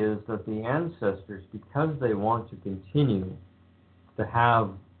story is that the ancestors, because they want to continue to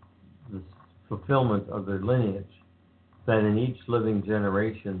have this fulfillment of their lineage, that in each living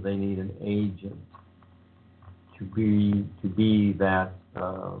generation they need an agent to be that,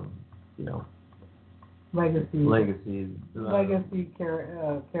 you know, legacy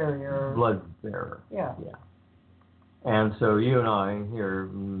carrier. Blood bearer. Yeah. And so you and I here,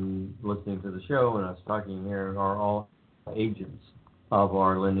 listening to the show and us talking here, are all agents of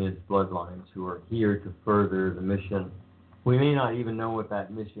our lineage bloodlines who are here to further the mission. We may not even know what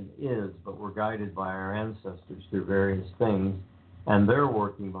that mission is, but we're guided by our ancestors through various things, and they're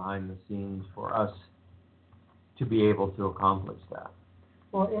working behind the scenes for us to be able to accomplish that.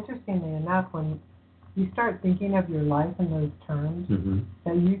 Well, interestingly enough, when you start thinking of your life in those terms,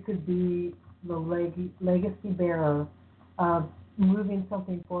 that you could be the legacy bearer of moving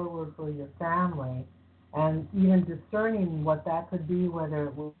something forward for your family, and even discerning what that could be, whether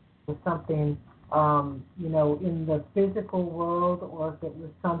it was something, in the physical world, or if it was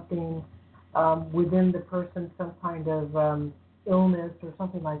something within the person, some kind of illness or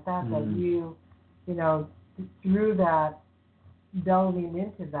something like that, that you through that, delving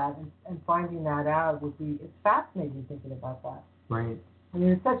into that and finding that out it's fascinating thinking about that. Right. I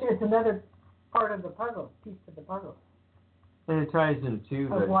mean, it's another part of the puzzle, piece of the puzzle. And it ties into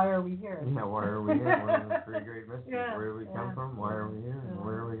why are we here? Yeah, why are we here? One of the three great mysteries. Yeah, where do we come from? Why are we here? And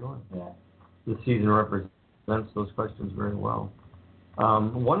where are we going? Yeah. The season represents those questions very well.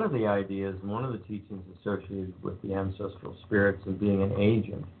 One of the ideas, one of the teachings associated with the ancestral spirits and being an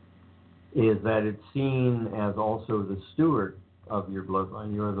agent is that it's seen as also the steward of your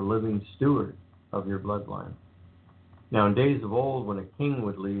bloodline. You are the living steward of your bloodline. Now, in days of old, when a king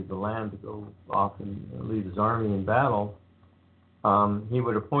would leave the land to go off and lead his army in battle, he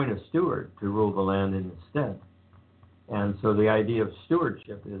would appoint a steward to rule the land in his stead. And so the idea of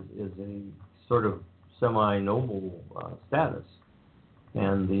stewardship is a sort of semi-noble status.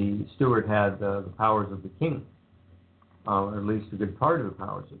 And the steward had the powers of the king, or at least a good part of the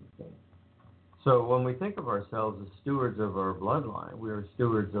powers of the king. So when we think of ourselves as stewards of our bloodline, we are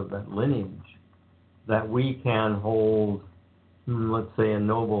stewards of that lineage, that we can hold, let's say, a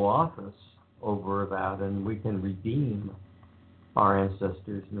noble office over that, and we can redeem our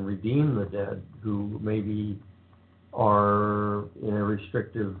ancestors and redeem the dead who maybe are in a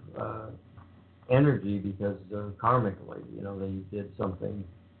restrictive energy because karmically, they did something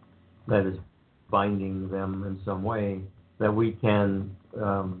that is binding them in some way, that we can,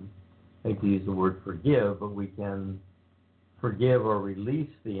 I hate to use the word forgive, but we can forgive or release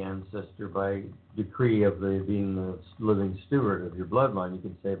the ancestor by decree of being the living steward of your bloodline. You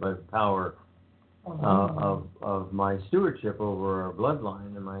can say by the power of my stewardship over our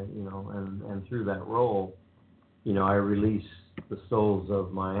bloodline, and through that role, I release the souls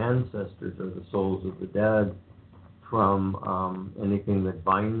of my ancestors or the souls of the dead from anything that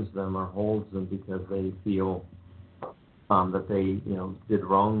binds them or holds them because they feel that they did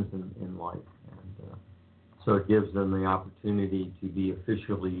wrongs in life, and so it gives them the opportunity to be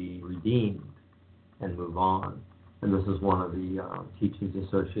officially redeemed and move on. And this is one of the teachings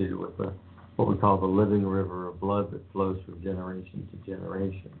associated with what we call the living river of blood that flows from generation to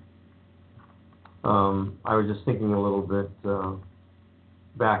generation. I was just thinking a little bit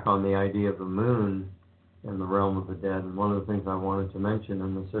back on the idea of the moon and the realm of the dead, and one of the things I wanted to mention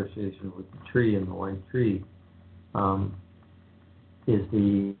in association with the tree and the white tree is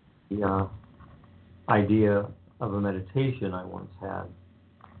the idea of a meditation I once had,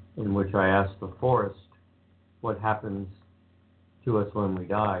 in which I asked the forest what happens to us when we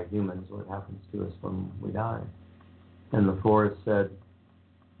die, humans, what happens to us when we die. And the forest said,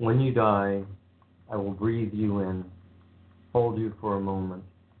 when you die, I will breathe you in, hold you for a moment,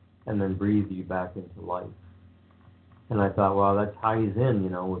 and then breathe you back into life. And I thought, wow, that ties in,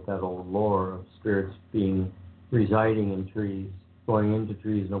 with that old lore of spirits residing in trees, going into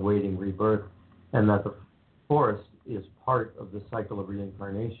trees and awaiting rebirth, and that the forest is part of the cycle of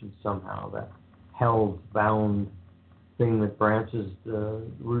reincarnation somehow, that held, bound thing that branches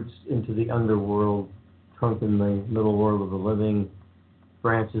roots into the underworld, trunk in the middle world of the living,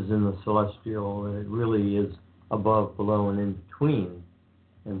 branches in the celestial, and it really is above, below, and in between.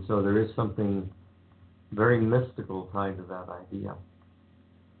 And so there is something very mystical tied to that idea.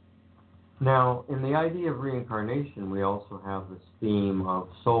 Now, in the idea of reincarnation, we also have this theme of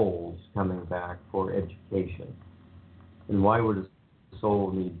souls coming back for education. And why would a soul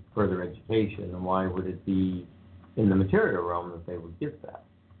need further education, and why would it be in the material realm that they would get that?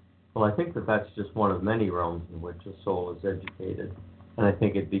 Well, I think that that's just one of many realms in which a soul is educated. And I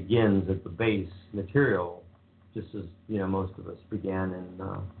think it begins at the base, material, just as, most of us began in,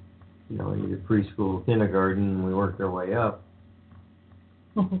 either preschool, kindergarten, and we worked our way up.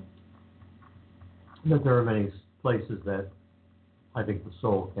 But there are many places that I think the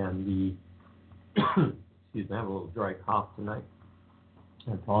soul can be, excuse me, I have a little dry cough tonight.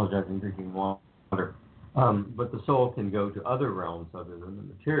 I apologize, I'm drinking water. But the soul can go to other realms other than the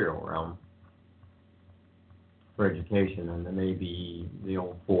material realm for education, and there may be the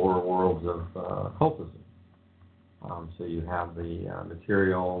old four worlds of occultism. So you have the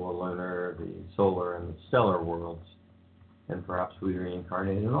material, the lunar, the solar, and the stellar worlds, and perhaps we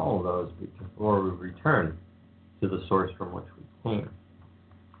reincarnate in all of those before we return to the source from which we came.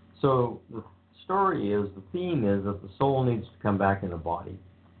 So the story is, the theme is that the soul needs to come back in a body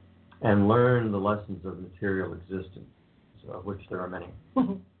and learn the lessons of material existence, of which there are many.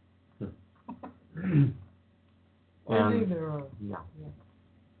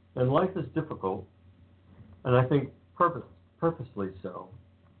 And life is difficult, and I think purposely so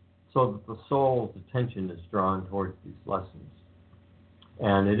that the soul's attention is drawn towards these lessons.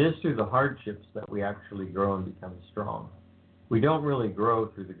 And it is through the hardships that we actually grow and become strong. We don't really grow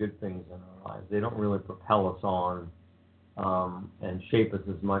through the good things in our lives. They don't really propel us on and shape us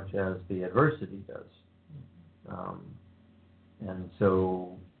as much as the adversity does. And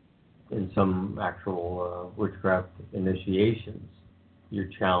so in some actual witchcraft initiations, you're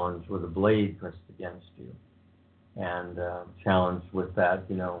challenged with a blade pressed against you and challenged with that,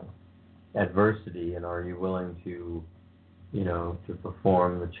 adversity, and are you willing to, to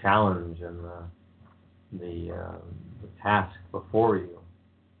perform the challenge and the task before you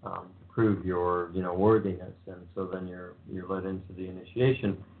to prove your, worthiness. And so then you're led into the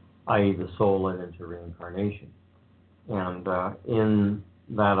initiation, i.e. the soul led into reincarnation. And in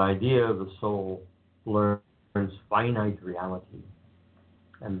that idea, the soul learns finite reality.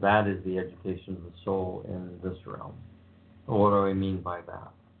 And that is the education of the soul in this realm. What do I mean by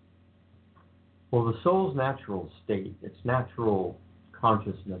that? Well, the soul's natural state, its natural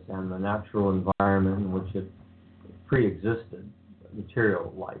consciousness and the natural environment in which it pre-existed,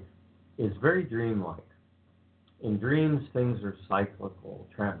 material life, is very dreamlike. In dreams, things are cyclical,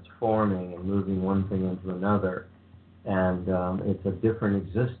 transforming and moving one thing into another, and it's a different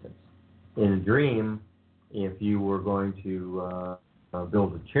existence. In a dream, if you were going to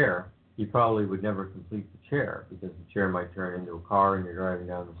build a chair, you probably would never complete the chair, because the chair might turn into a car and you're driving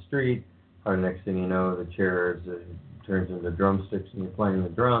down the street, or next thing you know, the chair turns into drumsticks and you're playing the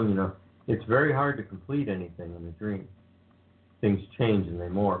drum. It's very hard to complete anything in a dream. Things change and they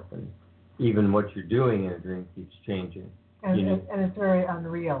morph, and even what you're doing in a dream keeps changing. And it's very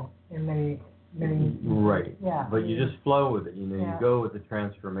unreal in many. Right. Yeah. But you just flow with it. You go with the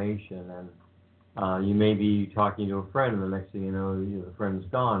transformation, and you may be talking to a friend, and the next thing you know, the friend's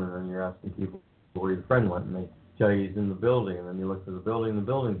gone, and then you're asking people where your friend went, and they tell you he's in the building, and then you look for the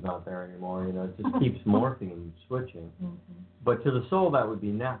building's not there anymore. It just keeps morphing and switching. Mm-hmm. But to the soul, that would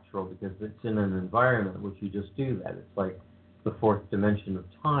be natural, because it's in an environment in which you just do that. It's like the fourth dimension of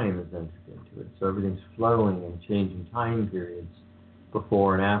time is entered into it. So everything's flowing and changing time periods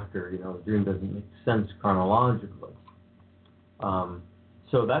before and after. The dream doesn't make sense chronologically.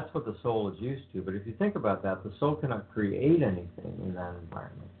 So that's what the soul is used to. But if you think about that, the soul cannot create anything in that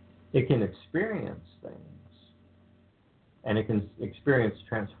environment. It can experience things, and it can experience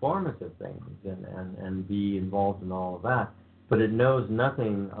transformative things and be involved in all of that. But it knows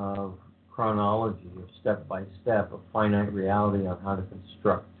nothing of chronology, of step-by-step, of finite reality on how to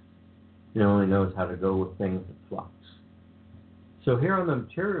construct. It only knows how to go with things that flux. So here on the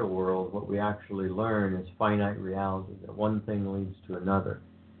material world, what we actually learn is finite reality, that one thing leads to another.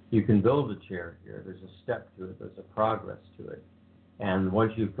 You can build a chair here. There's a step to it. There's a progress to it. And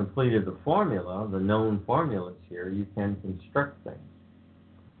once you've completed the formula, the known formulas here, you can construct things.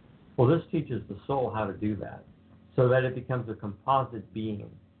 Well, this teaches the soul how to do that, so that it becomes a composite being,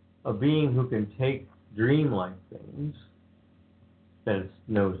 a being who can take dreamlike things that it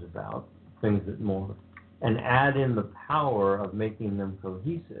knows about, things that morph, and add in the power of making them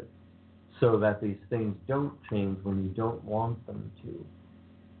cohesive, so that these things don't change when you don't want them to.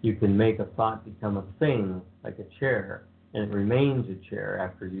 You can make a thought become a thing, like a chair, and it remains a chair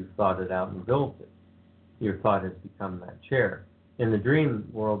after you've thought it out and built it. Your thought has become that chair. In the dream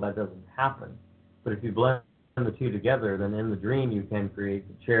world, that doesn't happen. But if you blend the two together, then in the dream you can create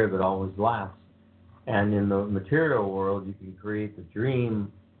the chair that always lasts. And in the material world, you can create the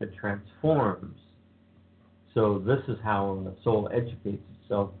dream that transforms. So this is how the soul educates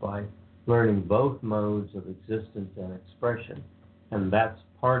itself, by learning both modes of existence and expression. And that's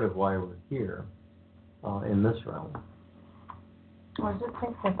part of why we're here in this realm. I was just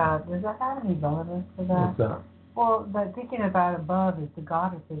thinking about, does that have any relevance to that? What's that? Well, but thinking about above is the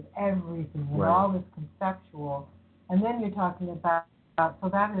goddess is everything, and all is conceptual. And then you're talking about, so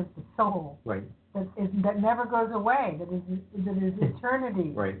that is the soul. Right. That never goes away, that is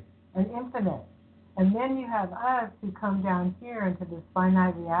eternity. Right. And infinite. And then you have us who come down here into this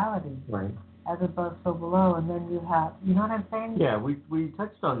finite reality. Right. as above, so below, and then you have, you know what I'm saying? Yeah, we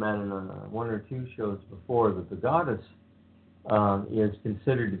touched on that in one or two shows before, that the goddess is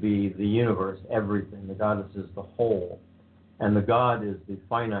considered to be the universe, everything. The goddess is the whole, and the god is the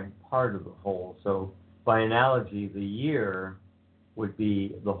finite part of the whole. So by analogy, the year would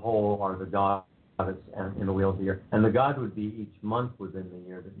be the whole, or the goddess and in the wheel of the year, and the god would be each month within the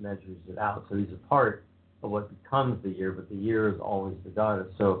year that measures it out. So he's a part of what becomes the year, but the year is always the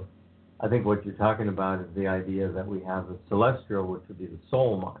goddess. So I think what you're talking about is the idea that we have the celestial, which would be the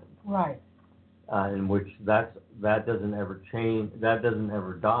soul mind, Right. in which that doesn't ever change, that doesn't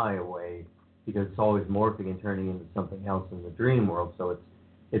ever die away, because it's always morphing and turning into something else in the dream world. So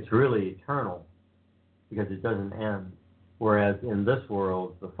it's really eternal, because it doesn't end. Whereas in this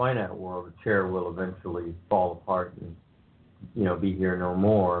world, the finite world, the chair will eventually fall apart and, you know, be here no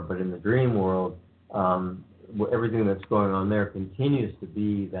more. But in the dream world, everything that's going on there continues to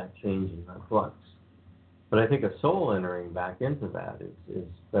be that change and that flux. But I think a soul entering back into that is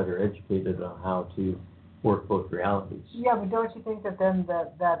better educated on how to work both realities. Yeah, but don't you think that then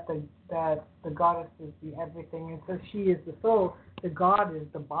that the goddess is the everything, and so she is the soul, the god is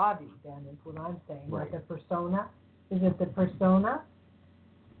the body, then is what I'm saying. Right. Like a persona. Is it the persona?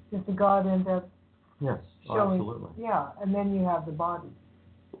 Does the god end up Yes, showing? absolutely. Yeah, and then you have the body.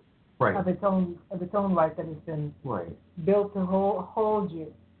 Right. Of its own right, that has been Right. built to hold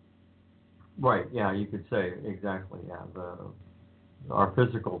you. Right. Yeah, you could say exactly. Yeah, our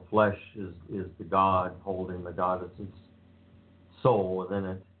physical flesh is the god holding the goddess's soul within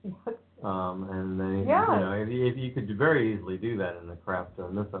it, and then Yeah. you know, if you could very easily do that in the craft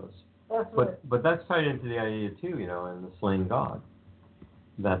of mythos. That's what. But that's tied into the idea too, you know, in the slain god,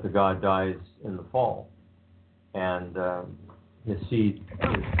 that the god dies in the fall, and his seed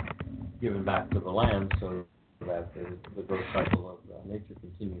is given back to the land, so that the growth cycle of nature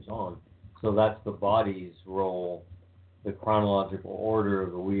continues on. So that's the body's role. The chronological order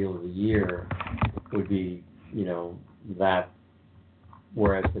of the wheel of the year would be, you know, that,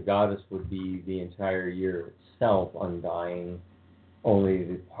 whereas the goddess would be the entire year itself undying. Only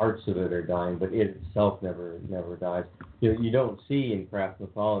the parts of it are dying, but it itself never dies. You don't see in craft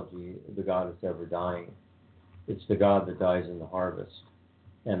mythology the goddess ever dying. It's the god that dies in the harvest,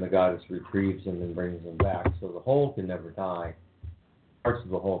 and the goddess retrieves him and brings him back. So the whole can never die. Parts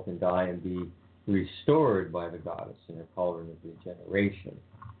of the whole can die and be restored by the goddess in her cauldron of regeneration.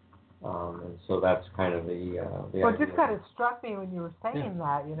 And so that's kind of the Well, it idea. just kind of struck me when you were saying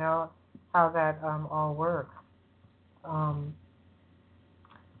that, you know, how that all works.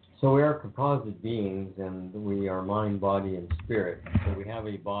 So we are composite beings, and we are mind, body, and spirit. So we have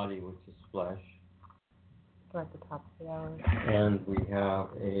a body, which is flesh, We're at the top of the hour. and we have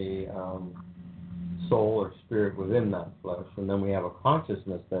a soul or spirit within that flesh, and then we have a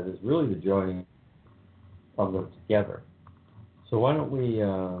consciousness that is really the joining of them together. So why don't we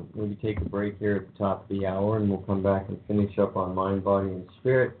maybe take a break here at the top of the hour, and we'll come back and finish up on mind, body, and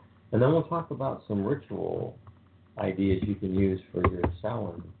spirit, and then we'll talk about some ritual ideas you can use for your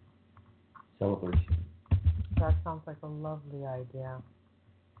Samhain celebration. That sounds like a lovely idea.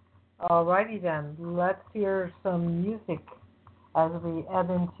 Alrighty then, let's hear some music as we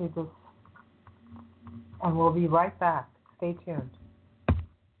ebb into this, and we'll be right back. Stay tuned.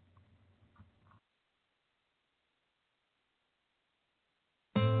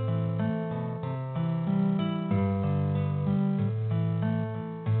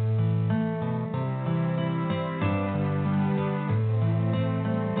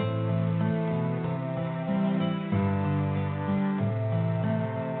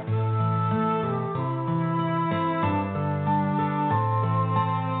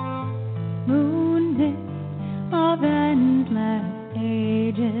 Moon day of endless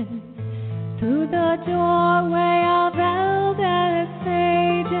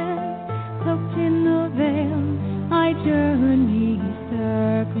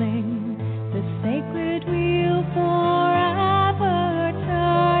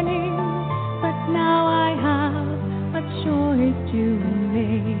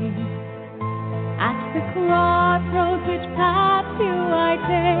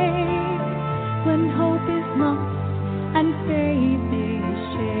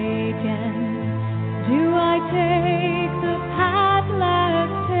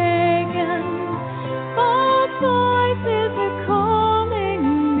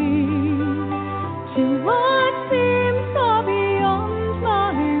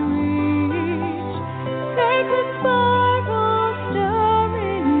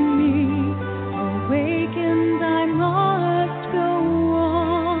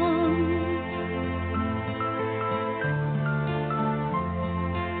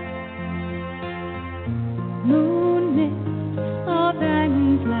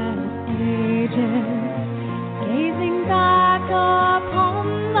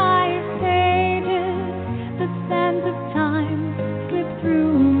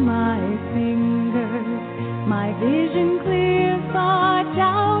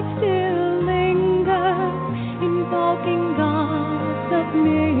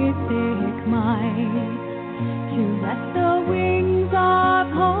mystic might to let the wings of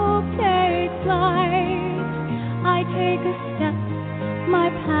hope take flight. I take a step, my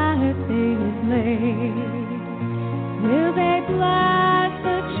path is laid. Will they bless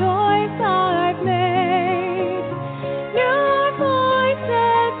the choice I've made? Your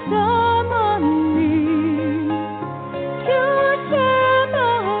voices summon me to share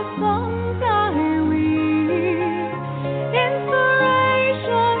the songs I weave.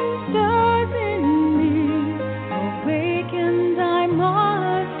 Inspiration stirs in me. Awakened, I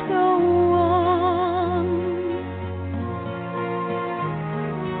must go on.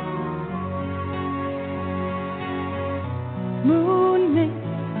 Moon mist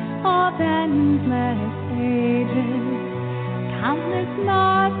of endless ages, countless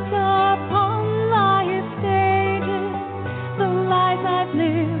marks upon life's stages. The lives I've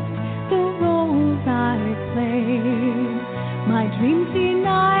lived, the roles I've played. My dreams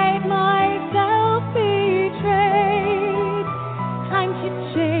denied, myself betrayed. Time to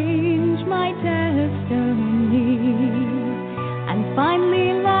change my destiny and finally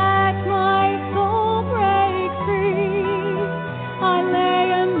let my soul break free. I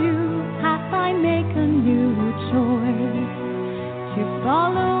lay a new path, I make a new choice to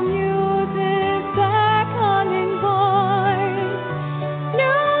follow muse's beckoning voice.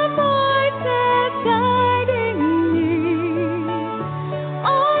 New voices guiding me.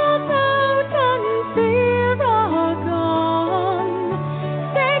 All doubt and fear are gone.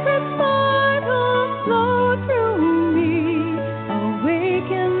 Sacred sparkles flow through me.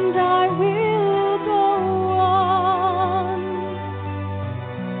 Awakened, I will go on.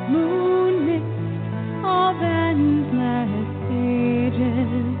 Moon mist of endless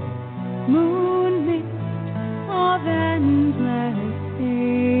ages. Moon mist of endless ages.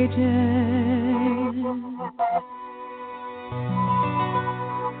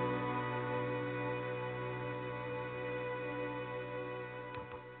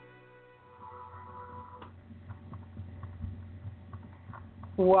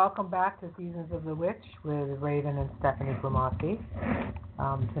 Welcome back to Seasons of the Witch with Raven and Stephanie Grimassi.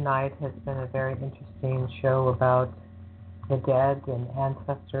 Tonight has been a very interesting show about the dead and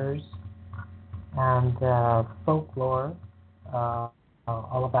ancestors and folklore, all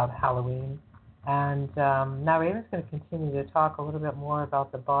about Halloween. And now Raven's going to continue to talk a little bit more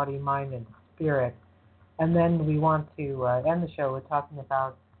about the body, mind, and spirit. And then we want to end the show with talking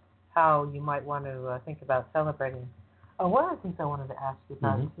about how you might want to think about celebrating. One of the things I wanted to ask you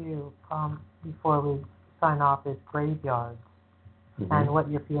about, too, before we sign off, is graveyards and what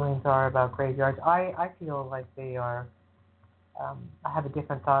your feelings are about graveyards. I feel like they are, I have a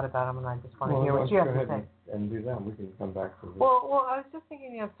different thought about them, and I just want to hear what you have to say. And do that. We can come back to this. Well, I was just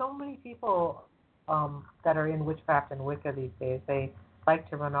thinking, so many people that are in witchcraft and Wicca these days, they like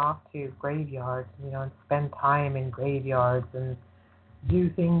to run off to graveyards, and spend time in graveyards and do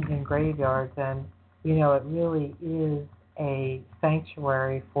things in graveyards, and it really is a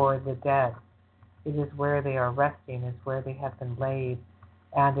sanctuary for the dead. It is where they are resting. It's where they have been laid.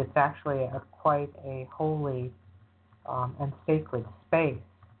 And it's actually quite a holy and sacred space.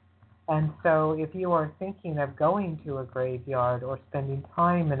 And so if you are thinking of going to a graveyard or spending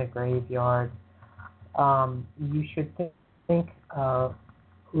time in a graveyard, you should think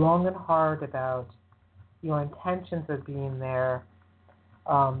long and hard about your intentions of being there,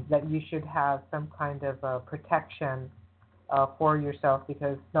 that you should have some kind of protection for yourself,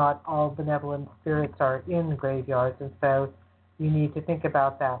 because not all benevolent spirits are in graveyards, and so you need to think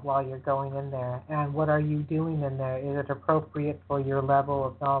about that while you're going in there. And what are you doing in there? Is it appropriate for your level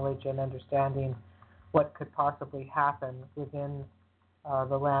of knowledge and understanding what could possibly happen within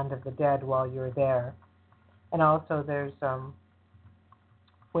the land of the dead while you're there? And also there's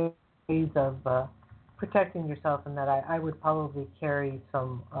ways of protecting yourself in that. I would probably carry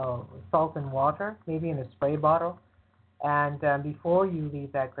some salt and water, maybe in a spray bottle. And before you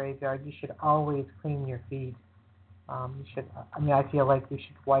leave that graveyard, you should always clean your feet. I feel like you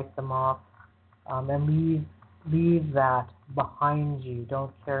should wipe them off and leave that behind you.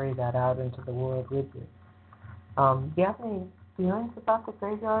 Don't carry that out into the world with you. Do you have any feelings about the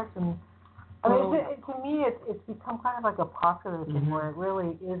graveyards? And to me, it's become kind of like a popular thing, where it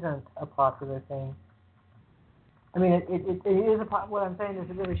really isn't a popular thing. It is what I'm saying is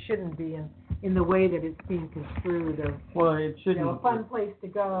it really shouldn't be in the way that it's being construed. It shouldn't. A fun place to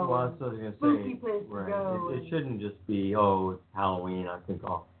go. Well, that's what I was going to say. Spooky place to go. It shouldn't just be, it's Halloween, I think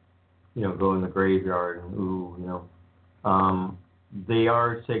I'll, go in the graveyard and they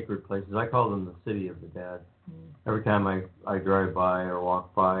are sacred places. I call them the city of the dead. Every time I drive by or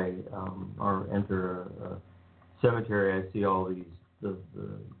walk by or enter a cemetery, I see all these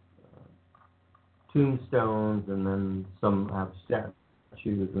tombstones, and then some have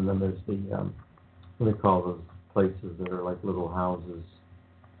statues, and then there's the what do they call those places that are like little houses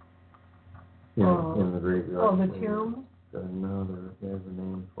in the graveyard. Oh, the tombs? No, there's a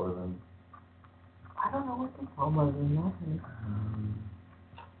name for them. I don't know what they call them other than that.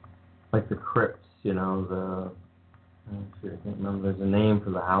 Like the crypts, I can't remember. There's a name for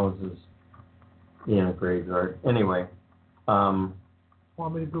the houses in a graveyard. Anyway, want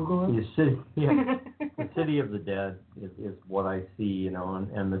me to Google it? The city of the dead is what I see,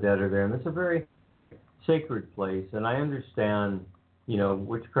 and the dead are there, and it's a very sacred place. And I understand,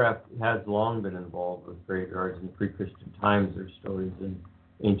 witchcraft has long been involved with graveyards in pre-Christian times. There's stories in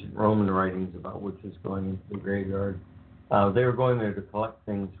ancient Roman writings about witches going into the graveyard. They were going there to collect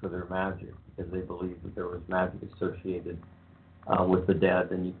things for their magic because they believed that there was magic associated with the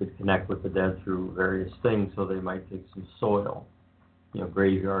dead, and you could connect with the dead through various things. So they might take some soil,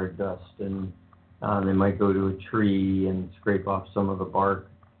 graveyard dust, and they might go to a tree and scrape off some of the bark,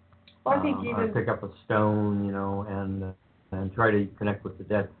 Well, I think or pick up a stone, and try to connect with the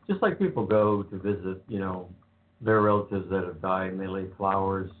dead. Just like people go to visit, their relatives that have died, and they lay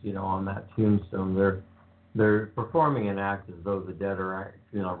flowers, on that tombstone. They're performing an act as though the dead are,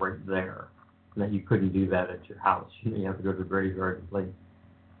 right there. And that you couldn't do that at your house. You have to go to the graveyard and lay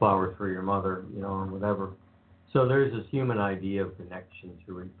flowers for your mother, or whatever. So there's this human idea of connection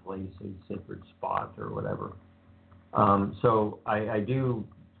to replace a sacred spot or whatever. So I do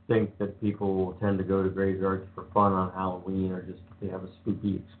think that people will tend to go to graveyards for fun on Halloween or just to have a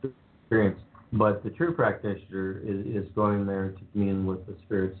spooky experience. But the true practitioner is going there to commune with the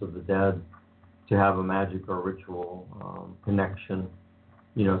spirits of the dead, to have a magic or ritual connection.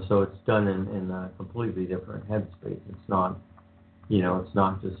 So it's done in a completely different headspace. It's not, it's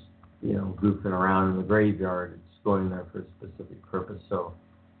not just, goofing around in the graveyard. It's going there for a specific purpose. So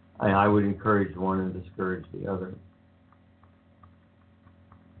I would encourage one and discourage the other.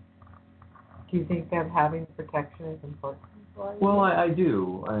 Do you think that having protection is important? Well, I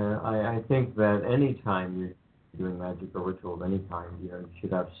do. I think that any time you're doing magic or ritual of any kind, you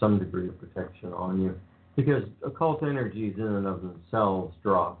should have some degree of protection on you, because occult energies in and of themselves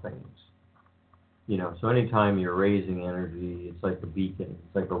draw things. So anytime you're raising energy, it's like a beacon,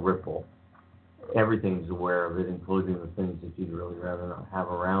 it's like a ripple. Everything's aware of it, including the things that you'd really rather not have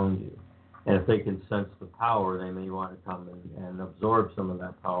around you. And if they can sense the power, they may want to come and absorb some of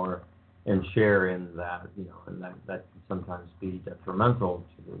that power and share in that, and that can sometimes be detrimental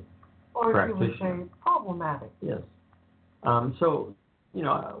to the practitioner. Or you would say problematic. Yes. So,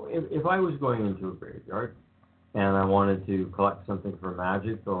 if I was going into a graveyard and I wanted to collect something for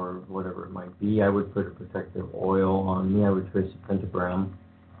magic or whatever it might be, I would put a protective oil on me. I would trace a pentagram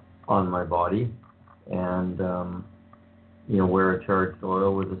on my body and, wear a charged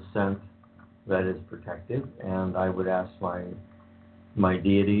oil with a scent that is protective. And I would ask my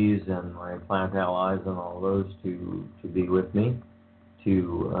deities and my plant allies and all those to be with me,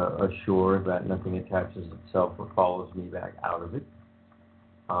 to assure that nothing attaches itself or follows me back out of it.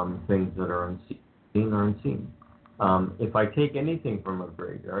 Things that are unseen are unseen. If I take anything from a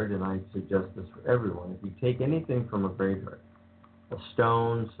graveyard, and I suggest this for everyone, if you take anything from a graveyard, a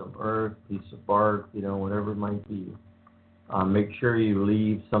stone, some earth, piece of bark, whatever it might be, make sure you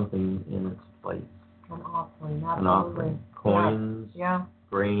leave something in its place. An offering, absolutely. An offering. Coins, yeah.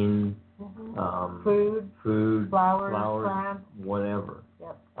 Grain, food, flowers, plants, whatever.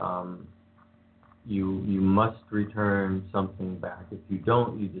 Yep. You must return something back. If you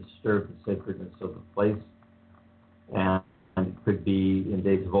don't, you disturb the sacredness of the place. And it could be, in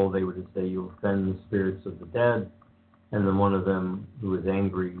days of old, they would say you offend the spirits of the dead, and then one of them who is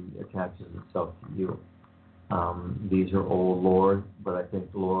angry attaches itself to you. These are old lore, but I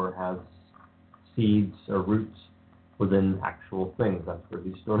think lore has seeds or roots within actual things. That's where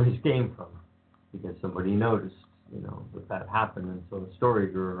these stories came from, because somebody noticed, that happened, and so the story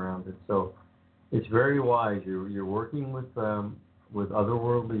grew around it. So it's very wise. You're working with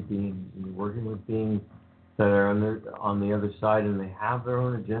otherworldly beings, and you're working with beings that are on the other side, and they have their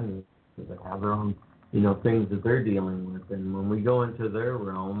own agendas. They have their own, things that they're dealing with. And when we go into their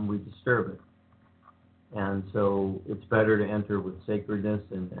realm, we disturb it. And so it's better to enter with sacredness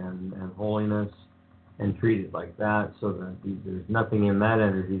and holiness and treat it like that, so that there's nothing in that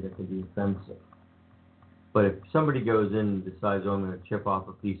energy that can be offensive. But if somebody goes in and decides, I'm going to chip off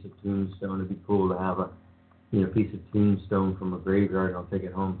a piece of tombstone, it'd be cool to have a piece of tombstone from a graveyard, and I'll take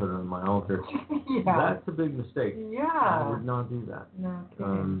it home, put it on my altar. Yeah. That's a big mistake. Yeah. I would not do that. No.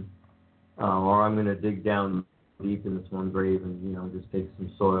 Or I'm going to dig down deep in this one grave and, just take some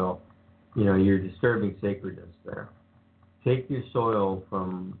soil. You're disturbing sacredness there. Take your soil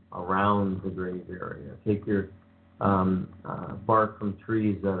from around the grave area. Take your bark from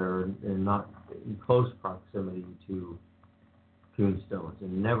trees that are not in close proximity to tombstones,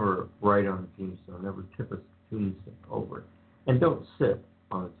 and never write on a tombstone. Never tip a tombstone over, and don't sit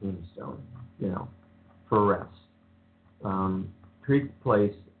on a tombstone, for rest. Treat the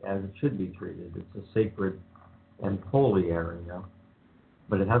place as it should be treated. It's a sacred and holy area,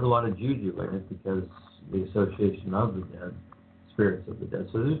 but it has a lot of juju in it because the association of the dead, spirits of the dead.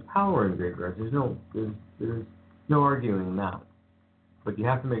 So there's power in graveyards. There's no arguing that. But you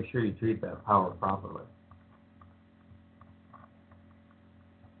have to make sure you treat that power properly.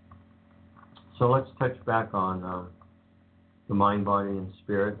 So let's touch back on the mind, body, and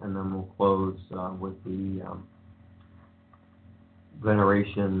spirit, and then we'll close with the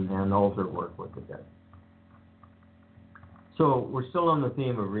veneration and altar work with the dead. So we're still on the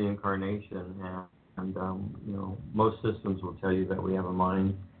theme of reincarnation, and most systems will tell you that we have a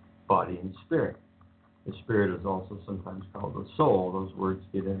mind, body, and spirit. The spirit is also sometimes called the soul. Those words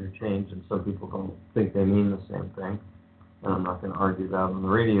get interchanged, and some people don't think they mean the same thing. And I'm not going to argue that on the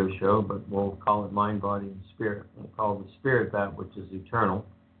radio show, but we'll call it mind, body, and spirit. And we call the spirit that which is eternal,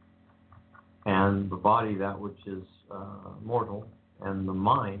 and the body that which is mortal, and the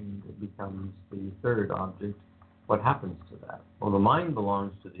mind becomes the third object. What happens to that? Well, the mind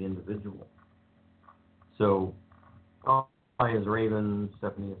belongs to the individual. So, I as Raven,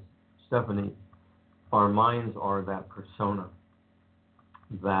 Stephanie, our minds are that persona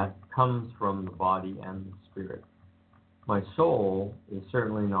that comes from the body and the spirit. My soul is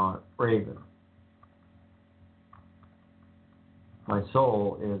certainly not Raven. My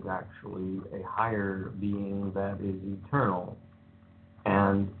soul is actually a higher being that is eternal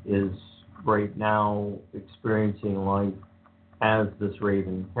and is right now experiencing life as this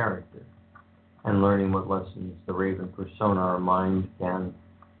Raven character and learning what lessons the Raven persona, our mind, can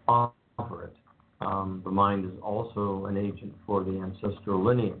offer it. The mind is also an agent for the ancestral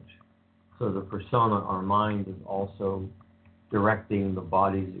lineage. So the persona, our mind, is also directing the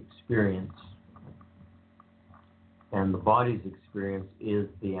body's experience. And the body's experience is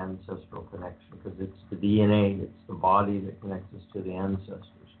the ancestral connection because it's the DNA, it's the body that connects us to the ancestors.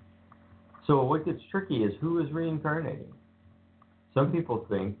 So what gets tricky is who is reincarnating. Some people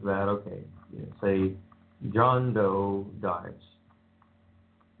think that, say John Doe dies.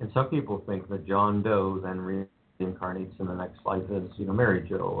 And some people think that John Doe then reincarnates in the next life as, Mary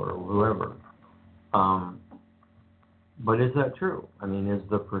Jo or whoever. But is that true? I mean, is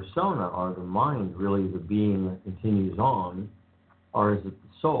the persona or the mind really the being that continues on, or is it the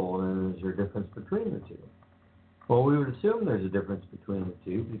soul, and is there a difference between the two? Well, we would assume there's a difference between the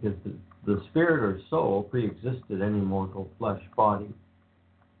two because the spirit or soul pre-existed any mortal flesh body.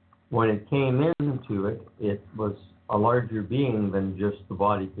 When it came into it, it was a larger being than just the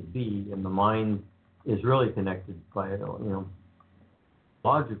body could be, and the mind is really connected by,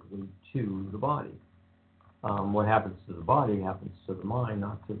 logically to the body. What happens to the body happens to the mind,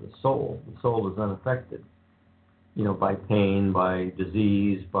 not to the soul. The soul is unaffected, by pain, by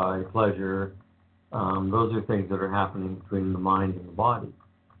disease, by pleasure. Those are things that are happening between the mind and the body.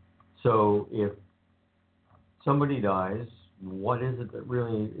 So if somebody dies, what is it that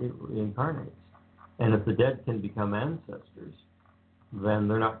really reincarnates? And if the dead can become ancestors, then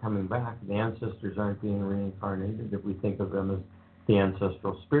they're not coming back. The ancestors aren't being reincarnated. If we think of them as the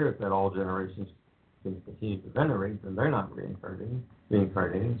ancestral spirit that all generations can continue to venerate, then they're not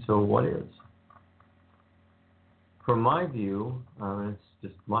reincarnating. So what is? From my view, it's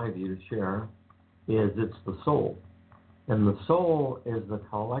just my view to share, is it's the soul. And the soul is the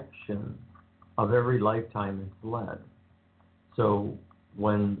collection of every lifetime it's led. So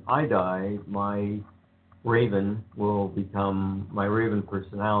when I die, my Raven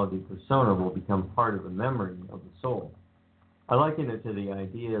personality persona will become part of the memory of the soul. I liken it to the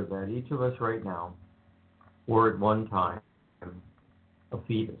idea that each of us right now were at one time a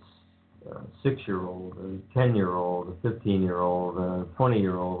fetus, a 6-year-old, a 10-year-old, a 15-year-old, a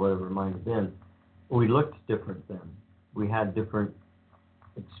 20-year-old, whatever it might have been. We looked different then. We had different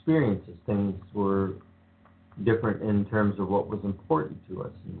experiences. Things were different in terms of what was important to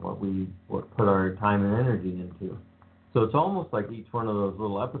us and what put our time and energy into. So it's almost like each one of those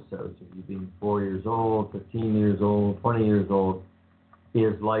little episodes of you being 4 years old, 15 years old, 20 years old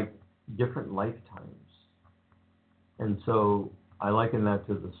is like different lifetimes. And so I liken that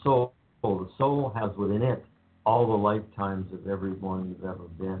to the soul. The soul has within it all the lifetimes of everyone you've ever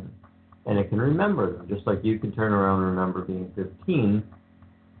been. And it can remember them, just like you can turn around and remember being 15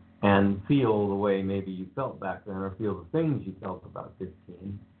 and feel the way maybe you felt back then, or feel the things you felt about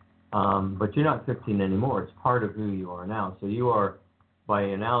 15. But you're not 15 anymore. It's part of who you are now. So you are, by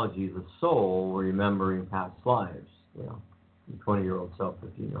analogy, the soul remembering past lives. You know, 20-year-old self,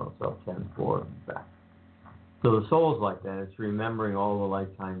 15-year-old self, 10, 4, back. So the soul's like that. It's remembering all the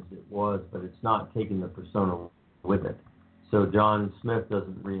lifetimes it was, but it's not taking the persona with it. So John Smith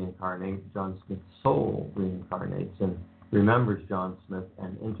doesn't reincarnate. John Smith's soul reincarnates and remembers John Smith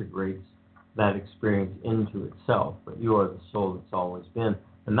and integrates that experience into itself. But you are the soul that's always been,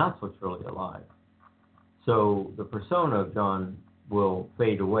 and that's what's really alive. So the persona of John will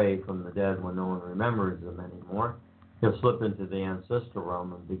fade away from the dead when no one remembers them anymore. He'll slip into the ancestral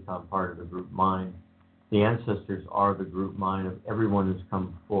realm and become part of the group mind. The ancestors are the group mind of everyone who's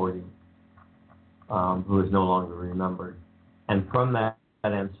come before you, who is no longer remembered. And from that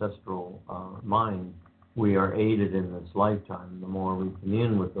ancestral mind, we are aided in this lifetime. The more we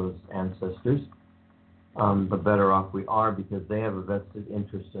commune with those ancestors, the better off we are, because they have a vested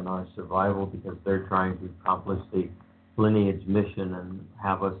interest in our survival, because they're trying to accomplish the lineage mission and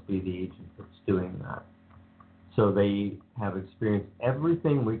have us be the agent that's doing that. So they have experienced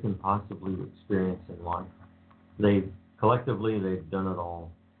everything we can possibly experience in life. Collectively, they've done it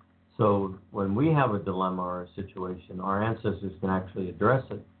all. So when we have a dilemma or a situation, our ancestors can actually address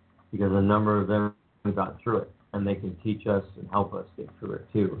it, because a number of them got through it, and they can teach us and help us get through it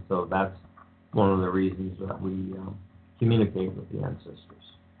too. So that's one of the reasons that we communicate with the ancestors.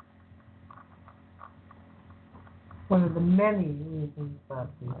 One of the many reasons that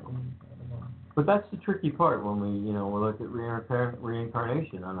we But that's the tricky part when we look at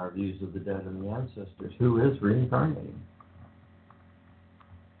reincarnation and our views of the dead and the ancestors. Who is reincarnating?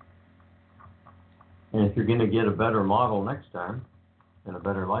 And if you're going to get a better model next time, in a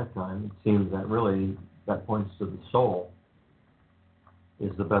better lifetime, it seems that really that points to the soul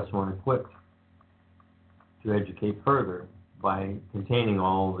is the best one equipped to educate further by containing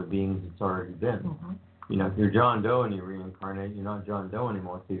all the beings it's already been. Mm-hmm. You know, if you're John Doe and you reincarnate, you're not John Doe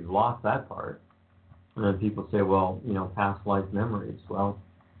anymore, so you've lost that part. And then people say, well, past life memories. Well,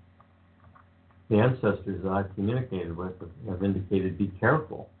 the ancestors that I've communicated with have indicated be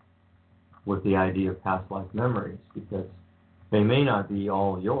careful with the idea of past life memories, because they may not be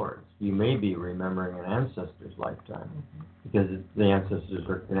all yours. You may be remembering an ancestor's lifetime, because the ancestors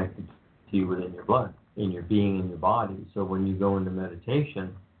are connected to you within your blood, in your being, in your body. So when you go into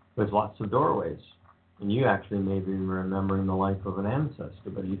meditation, there's lots of doorways. And you actually may be remembering the life of an ancestor,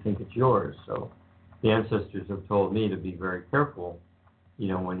 but you think it's yours. So the ancestors have told me to be very careful,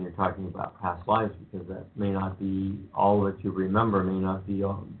 when you're talking about past lives, because that may not be all that you remember, may not be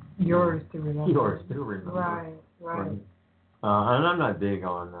yours to remember. Yours to remember. Right. And I'm not big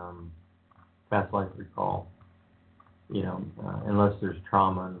on past life recall, unless there's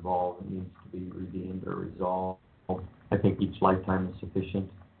trauma involved that needs to be redeemed or resolved. I think each lifetime is sufficient.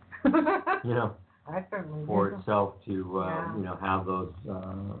 I certainly for do. itself to have those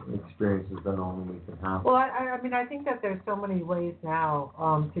experiences that only we can have. Well, I think that there's so many ways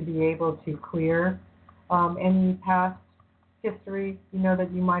now to be able to clear any past history, that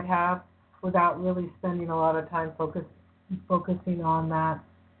you might have, without really spending a lot of time focusing on that,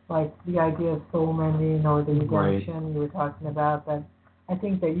 like the idea of soul mending or the redemption you were talking about. That I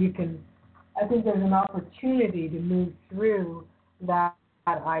think that I think there's an opportunity to move through that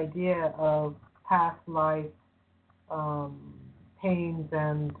idea of past life pains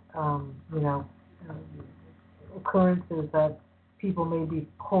and occurrences that people may be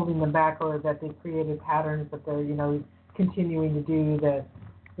holding them back, or that they created patterns that they're continuing to do that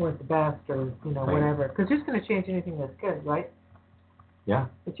weren't the best, or whatever. Because you're just going to change anything that's good, right? Yeah.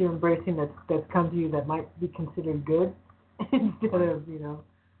 That you're embracing that's come to you that might be considered good instead of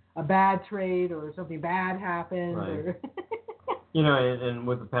a bad trade or something bad happened. Right. Or and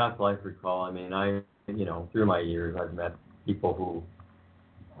with the past life recall, I through my years, I've met people who,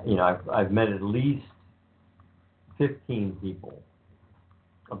 I've met at least 15 people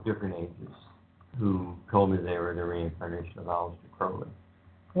of different ages who told me they were the reincarnation of Aleister Crowley.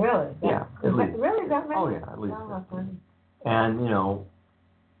 Really? Yeah, at least. Really? That many? Oh, yeah, at least. Oh, 15. And,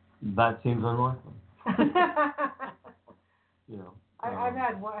 that seems unlikely. I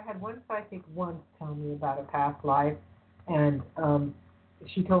had one psychic once tell me about a past life, and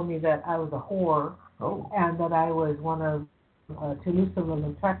she told me that I was a whore, and that I was one of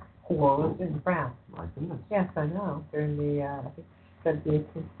Toulouse-Lautrec's whores in France. My goodness. Yes, I know. During the, I think she said the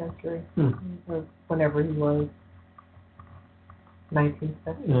 18th century, or whenever he was, 19th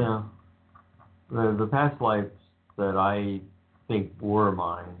century. Yeah. The past lives that I think were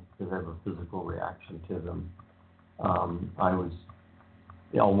mine, because I have a physical reaction to them, I was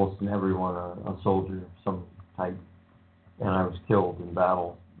almost in every one a soldier of some type, and I was killed in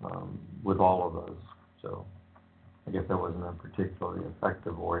battle with all of those. So I guess I wasn't a particularly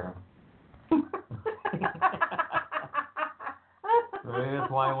effective warrior. Maybe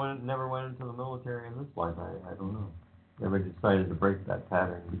that's why I never went into the military in this life. I don't know. Never decided to break that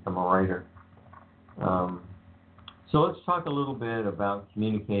pattern and become a writer. So let's talk a little bit about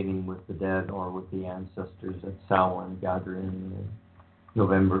communicating with the dead or with the ancestors at Samhain gathering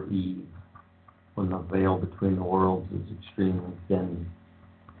November Eve, when the veil between the worlds is extremely thin.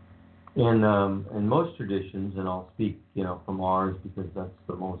 In most traditions, and I'll speak, from ours because that's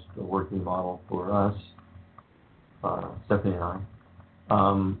the most working model for us, Stephanie and I,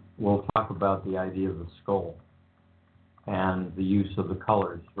 we'll talk about the idea of the skull and the use of the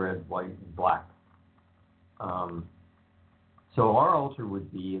colors, red, white, and black. So our altar would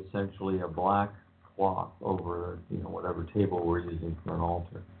be essentially a black cloth over, whatever table we're using for an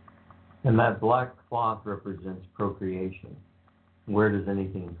altar. And that black cloth represents procreation. Where does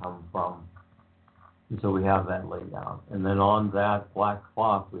anything come from? And so we have that laid out. And then on that black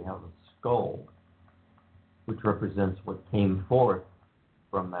cloth, we have a skull, which represents what came forth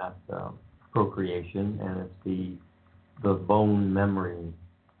from that procreation, and it's the bone memory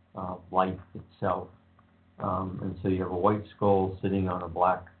of life itself. And so you have a white skull sitting on a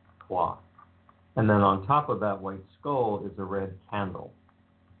black cloth. And then on top of that white skull is a red candle,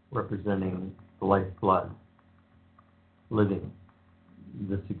 representing the lifeblood, living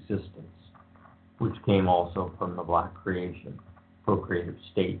this existence, which came also from the black creation, procreative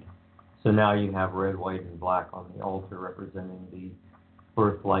state. So now you have red, white, and black on the altar representing the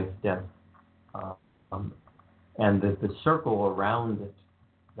birth, life, death, and that the circle around it,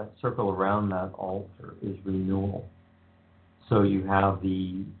 that circle around that altar is renewal. So you have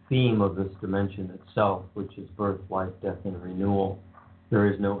the theme of this dimension itself, which is birth, life, death, and renewal.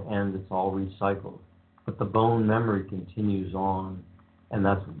 There is no end, it's all recycled. But the bone memory continues on, and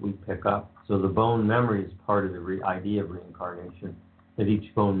that's what we pick up. So the bone memory is part of the idea of reincarnation, that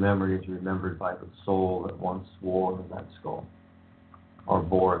each bone memory is remembered by the soul that once wore that skull, or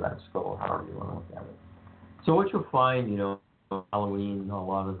bore that skull, however you want to look at it. So what you'll find, Halloween, a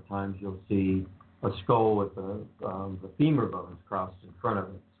lot of the times you'll see a skull with the femur bones crossed in front of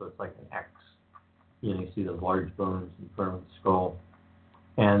it, so it's like an X. You see those large bones in front of the skull.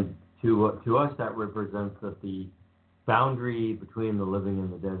 And to us, that represents that the boundary between the living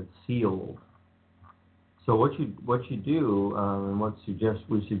and the dead is sealed. So what you do, and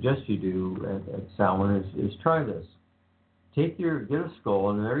we suggest you do at Samhain is try this. Get a skull,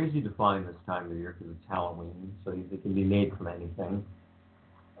 and they're easy to find this time of year because it's Halloween, so they can be made from anything.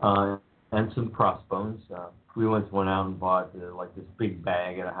 And some crossbones. We once went out and bought this big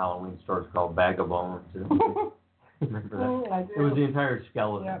bag at a Halloween store. It's called Bag of Bones. Remember that? I do. It was the entire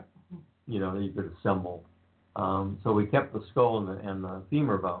skeleton, Yep. That you could assemble. So we kept the skull and the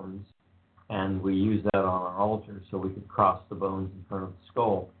femur bones, and we used that on our altar so we could cross the bones in front of the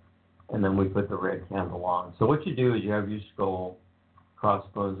skull, and then we put the red candle on. So what you do is you have your skull,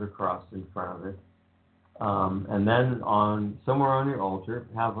 crossbones are crossed in front of it, and then somewhere on your altar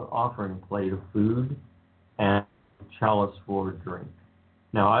have an offering plate of food and a chalice for drink.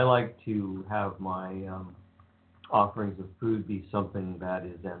 Now I like to have my offerings of food be something that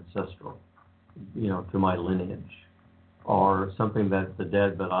is ancestral, to my lineage, or something that the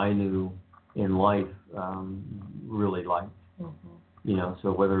dead that I knew in life really liked. Mm-hmm.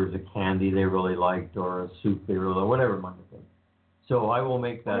 So whether it was a candy they really liked or a soup they really liked, whatever it might have been. So I will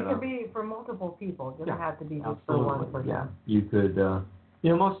make that. It could be for multiple people. It doesn't have to be just for absolutely. one person. Yeah, you could.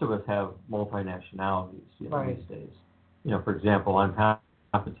 Most of us have multinationalities Right. these days. For example, I'm half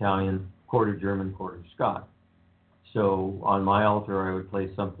Italian, quarter German, quarter Scot. So on my altar, I would place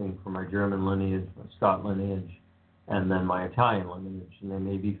something for my German lineage, my Scot lineage, and then my Italian lineage. And there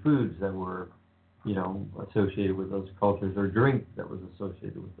may be foods that were, associated with those cultures, or drink that was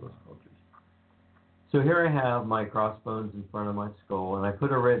associated with those cultures. So here I have my crossbones in front of my skull, and I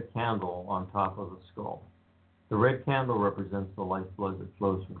put a red candle on top of the skull. The red candle represents the lifeblood that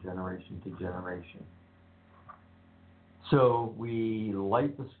flows from generation to generation. So we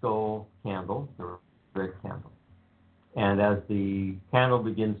light the skull candle, the red candle. And as the candle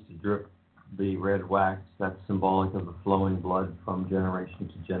begins to drip the red wax, that's symbolic of the flowing blood from generation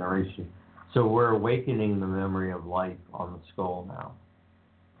to generation. So we're awakening the memory of life on the skull now.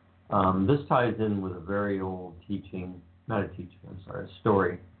 This ties in with a very old a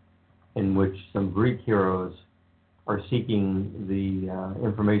story in which some Greek heroes are seeking the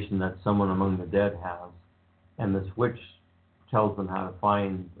information that someone among the dead has, and this witch tells them how to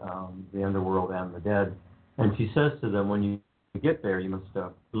find the underworld and the dead. And she says to them, when you get there, you must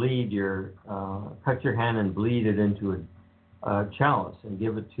cut your hand and bleed it into chalice and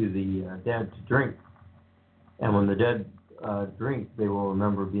give it to the dead to drink. And when the dead drink, they will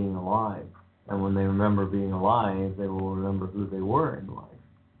remember being alive. And when they remember being alive, they will remember who they were in life.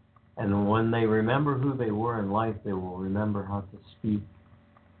 And when they remember who they were in life, they will remember how to speak.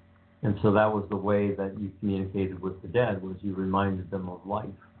 And so that was the way that you communicated with the dead, was you reminded them of life.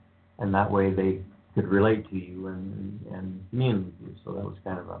 And that way they could relate to you and commune with you. So that was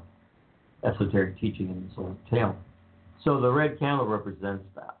kind of a esoteric teaching in this old tale. So the red candle represents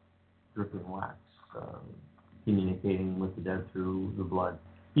that, dripping wax, communicating with the dead through the blood.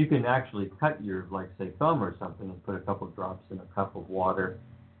 You can actually cut your, like, say, thumb or something and put a couple of drops in a cup of water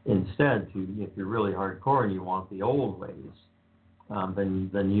instead to, if you're really hardcore and you want the old ways,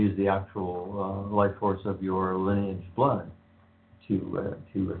 then use the actual life force of your lineage blood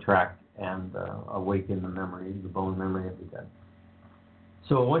to attract and awaken the memory, the bone memory of the dead.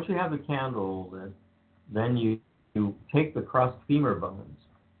 So once you have the candle lit, then you take the crossed femur bones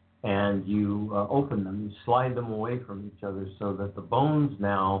and you open them, you slide them away from each other so that the bones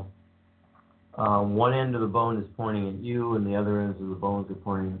now, one end of the bone is pointing at you and the other ends of the bones are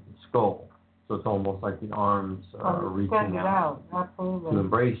pointing at the skull. So it's almost like the arms are reaching out to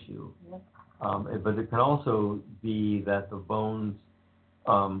embrace you. Yep. But it can also be that the bones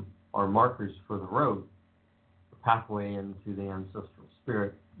are markers for the road, the pathway into the ancestral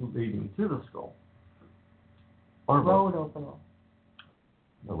spirit leading to the skull. Or road opener.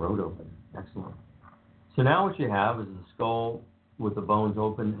 The road opener. Excellent. So now what you have is the skull with the bones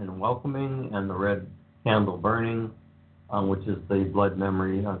open and welcoming, and the red candle burning, which is the blood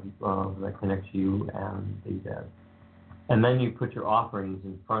memory that connects you and the dead. And then you put your offerings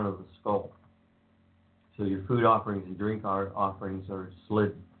in front of the skull. So your food offerings and drink offerings are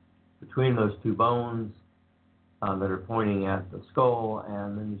slid between those two bones that are pointing at the skull,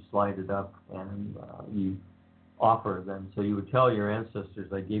 and then you slide it up and you offer them. So you would tell your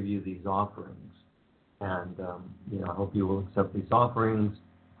ancestors, I give you these offerings, and I hope you will accept these offerings.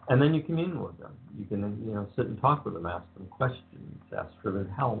 And then you commune with them. You can sit and talk with them, ask them questions, ask for their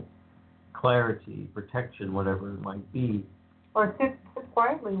help, clarity, protection, whatever it might be. Or sit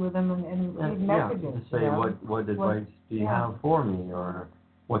quietly with them and read messages. Yeah, say, what advice do you have for me, or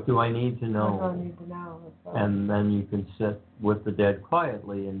what do I need to know? What do I need to know? Right. And then you can sit with the dead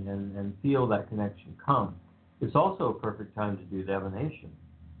quietly and feel that connection come. It's also a perfect time to do divination.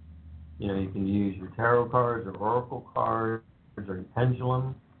 You can use your tarot cards or oracle cards or your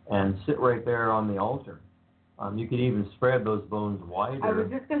pendulum and sit right there on the altar. You could even spread those bones wider. I was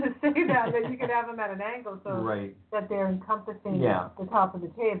just going to say that you could have them at an angle so that they're encompassing the top of the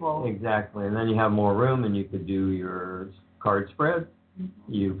table. Exactly. And then you have more room, and you could do your card spread.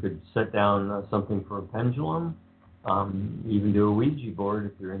 Mm-hmm. You could set down something for a pendulum. Even do a Ouija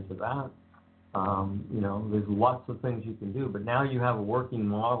board if you're into that. There's lots of things you can do. But now you have a working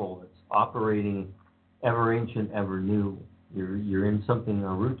model that's operating ever ancient, ever new. You're in something, a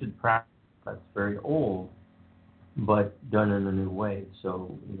rooted practice that's very old, but done in a new way.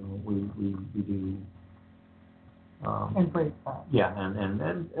 So, we do embrace that. Yeah,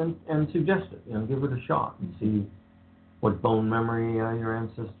 and suggest it. Give it a shot and see what bone memory your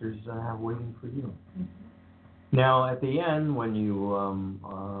ancestors have waiting for you. Mm-hmm. Now, at the end, when you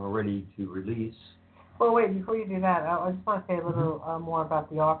are ready to release. Well, wait, before you do that, I just want to say a little more about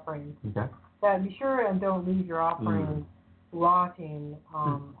the offerings. Okay. That be sure and don't leave your offerings rotting,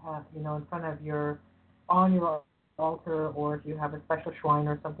 in front of on your altar, or if you have a special shrine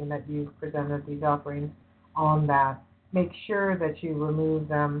or something that you presented these offerings on that. Make sure that you remove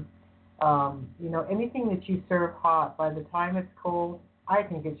them. Anything that you serve hot, by the time it's cold, I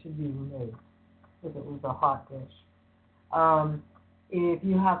think it should be removed if it was a hot dish. If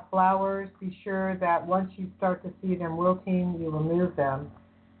you have flowers, be sure that once you start to see them wilting, you remove them.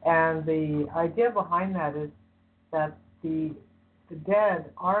 And the idea behind that is that the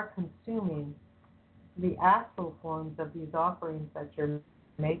dead are consuming the astral forms of these offerings that you're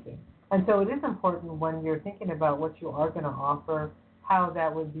making. And so it is important when you're thinking about what you are going to offer, how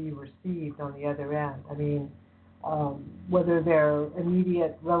that would be received on the other end. I mean, whether they're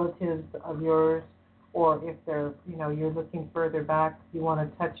immediate relatives of yours, or if they're, you're looking further back, you want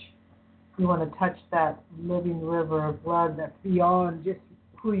to touch that living river of blood that's beyond just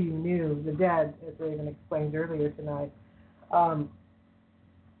who you knew, the dead, as Raven explained earlier tonight.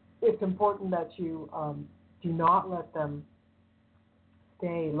 It's important that you do not let them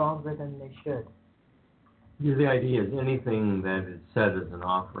stay longer than they should. The idea is anything that is said as an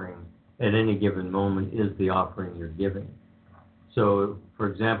offering at any given moment is the offering you're giving. So, for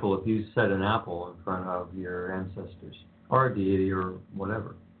example, if you set an apple in front of your ancestors or a deity or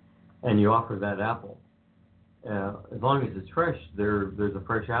whatever, and you offer that apple, as long as it's fresh, there's a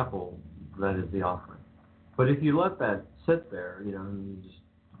fresh apple that is the offering. But if you let that sit there, you know, and you just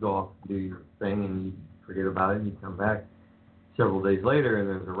go off and do your thing and you forget about it and you come back several days later and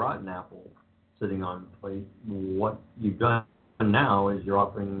there's a rotten apple sitting on the plate, what you've done now is you're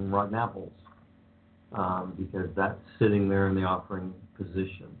offering rotten apples because that's sitting there in the offering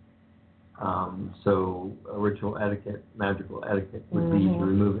position. So a ritual etiquette, magical etiquette would be to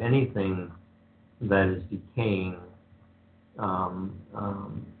remove anything that is decaying,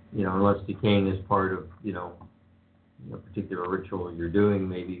 you know, unless decaying is part of, you know, a particular ritual you're doing,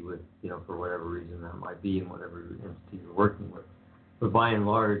 maybe with, you know, for whatever reason that might be in whatever entity you're working with. But by and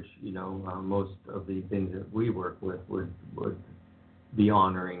large, you know, most of the things that we work with would be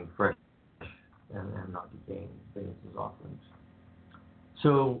honoring fresh and not decaying things as offerings.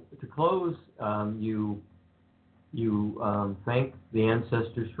 So to close, you thank the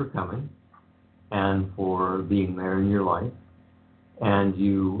ancestors for coming and for being there in your life, and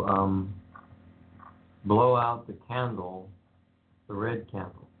you blow out the candle, the red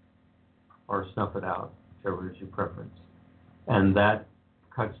candle, or snuff it out, whichever is your preference. And that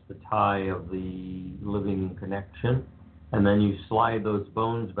cuts the tie of the living connection. And then you slide those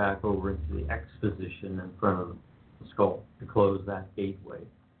bones back over into the X position in front of the skull to close that gateway.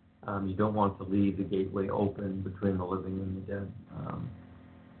 You don't want to leave the gateway open between the living and the dead.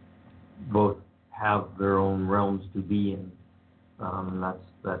 Both have their own realms to be in. And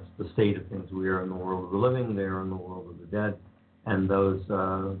that's the state of things. We are in the world of the living, they are in the world of the dead. And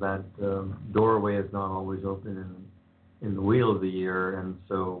that doorway is not always open in the wheel of the year, and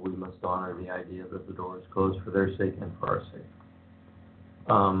so we must honor the idea that the door is closed for their sake and for our sake.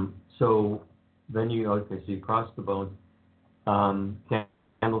 So then so you cross the bones,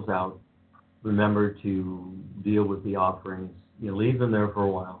 candles out. Remember to deal with the offerings. You leave them there for a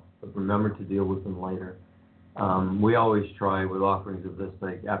while, but remember to deal with them later. We always try with offerings of this,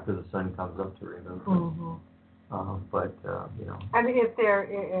 like after the sun comes up, to remove them. But you know. I mean,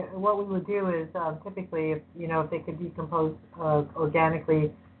 what we would do is typically, if they could decompose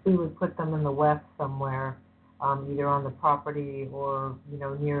organically, we would put them in the west somewhere, either on the property or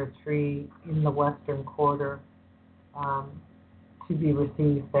near a tree in the western quarter, to be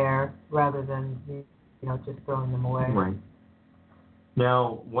received there, rather than just throwing them away. Right.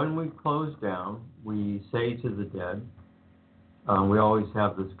 Now, when we close down, we say to the dead. We always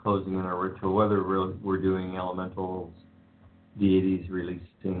have this closing in our ritual, whether we're doing elementals, deities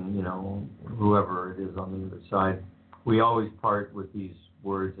releasing, whoever it is on the other side. We always part with these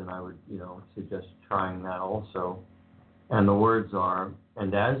words, and I would, suggest trying that also. And the words are,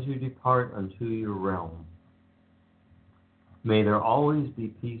 "And as you depart unto your realm, may there always be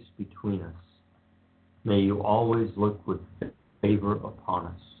peace between us. May you always look with favor upon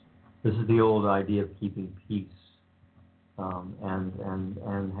us." This is the old idea of keeping peace.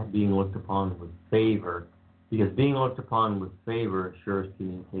 And being looked upon with favor, because being looked upon with favor assures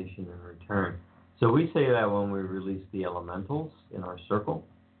communication in return. So we say that when we release the elementals in our circle.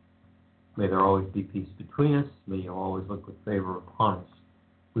 May there always be peace between us. May you always look with favor upon us.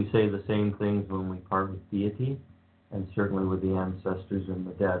 We say the same things when we part with deity, and certainly with the ancestors and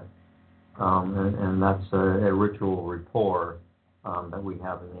the dead. And that's a ritual rapport that we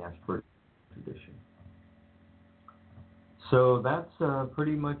have in the Ashburn tradition. So that's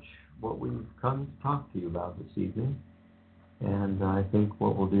pretty much what we've come to talk to you about this evening. And I think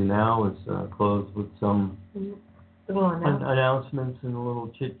what we'll do now is close with some announcements and a little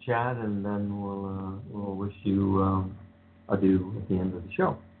chit-chat, and then we'll wish you adieu at the end of the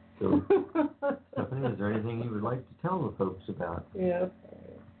show. So, Stephanie, is there anything you would like to tell the folks about? Yes.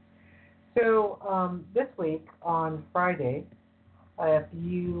 So this week, on Friday, if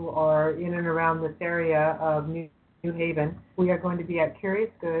you are in and around this area of New Haven, we are going to be at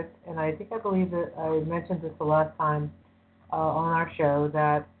Curious Goods, and I believe that I mentioned this the last time on our show,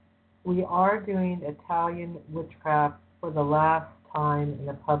 that we are doing Italian witchcraft for the last time in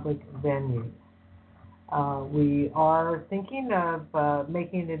a public venue. We are thinking of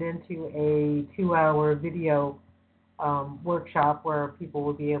making it into a 2-hour video workshop where people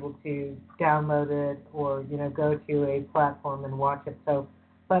will be able to download it or go to a platform and watch it. So,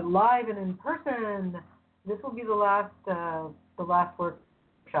 but live and in person. This will be the last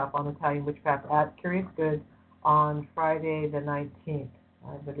workshop on Italian witchcraft at Curious Goods on Friday the 19th,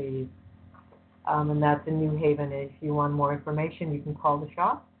 I believe. And that's in New Haven. If you want more information, you can call the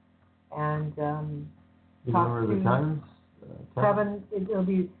shop and talk to the times. 7. It'll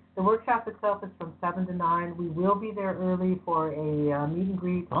be, the workshop itself is from 7 to 9. We will be there early for a meet and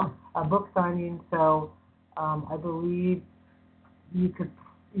greet, a book signing. So I believe you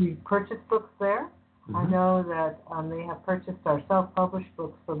purchase books there. I know that they have purchased our self-published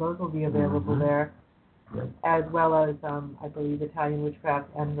books, so those will be available there, as well as, I believe, Italian Witchcraft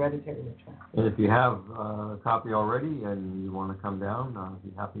and Hereditary Witchcraft. And if you have a copy already and you want to come down, I'd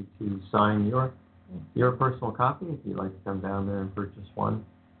be happy to sign your personal copy. If you'd like to come down there and purchase one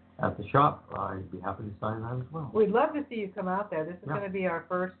at the shop, I'd be happy to sign that as well. We'd love to see you come out there. This is going to be our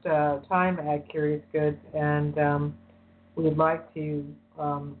first time at Curious Goods, and we'd like to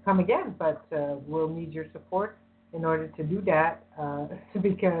come again, but we'll need your support in order to do that,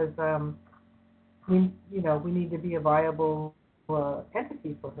 because we need to be a viable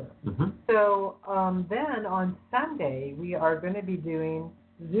entity for her. So then on Sunday, we are going to be doing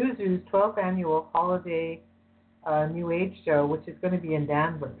Zuzu's 12th annual holiday New Age show, which is going to be in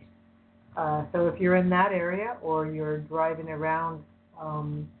Danvers. So if you're in that area or you're driving around,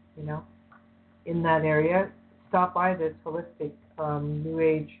 in that area, stop by this holistic New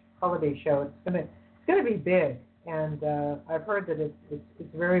Age holiday show. It's gonna be big, and I've heard that it's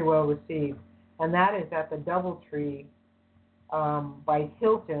very well received. And that is at the DoubleTree by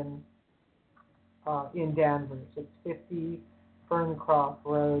Hilton in Danvers. It's 50 Ferncroft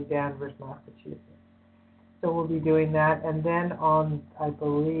Road, Danvers, Massachusetts. So we'll be doing that. And then on, I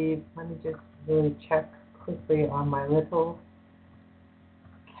believe, let me just really check quickly on my little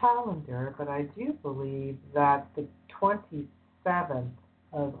calendar, but I do believe that the 27th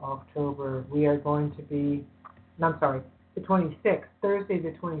of October, we are going to be, the 26th, Thursday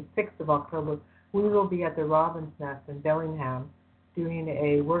the 26th of October, we will be at the Robin's Nest in Bellingham doing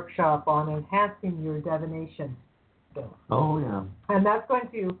a workshop on enhancing your divination skills. Oh, yeah. And that's going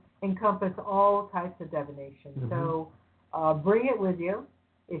to encompass all types of divination. So bring it with you.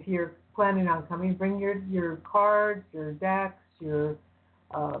 If you're planning on coming, bring your cards, your decks, your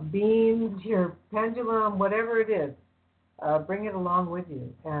beams, your pendulum, whatever it is. Bring it along with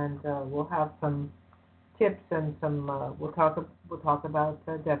you, and we'll have some tips and some. We'll talk about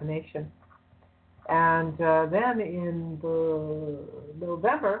divination, and then in the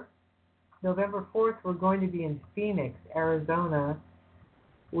November 4th, we're going to be in Phoenix, Arizona.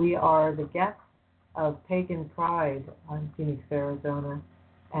 We are the guests of Pagan Pride in Phoenix, Arizona,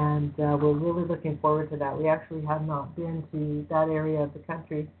 and we're really looking forward to that. We actually have not been to that area of the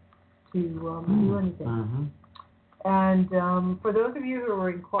country to do anything. And for those of you who are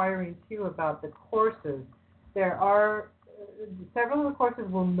inquiring, too, about the courses, there are several of the courses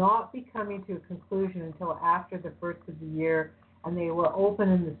will not be coming to a conclusion until after the first of the year, and they will open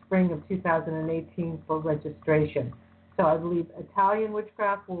in the spring of 2018 for registration. So I believe Italian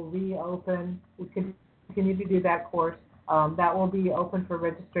Witchcraft will reopen. We continue to do that course. That will be open for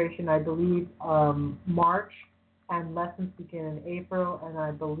registration, I believe, March, and lessons begin in April, and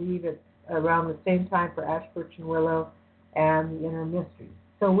I believe it's around the same time for Ash, Birch, and Willow and the Inner Mysteries.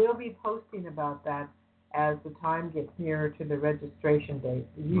 So we'll be posting about that as the time gets nearer to the registration date.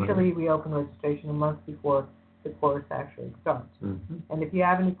 Usually we open registration a month before the course actually starts. And if you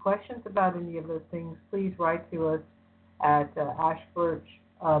have any questions about any of those things, please write to us at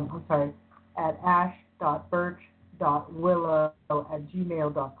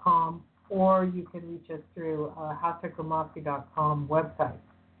ash.birch.willow@gmail.com, or you can reach us through houseofgramassi.com website.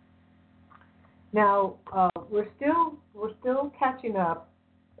 Now, we're still catching up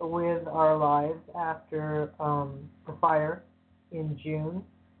with our lives after the fire in June,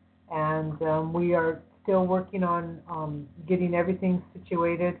 and we are still working on getting everything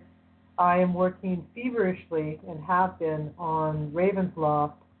situated. I am working feverishly and have been on Raven's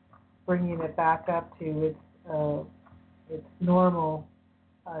Loft, bringing it back up to its normal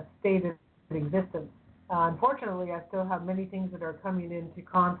state of existence. Unfortunately, I still have many things that are coming into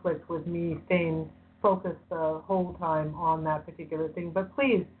conflict with me staying focused the whole time on that particular thing. But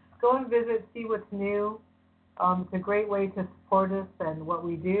please, go and visit, see what's new. It's a great way to support us and what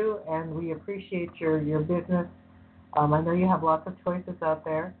we do, and we appreciate your business. I know you have lots of choices out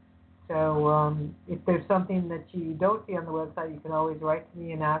there. So if there's something that you don't see on the website, you can always write to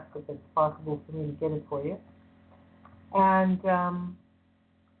me and ask if it's possible for me to get it for you. And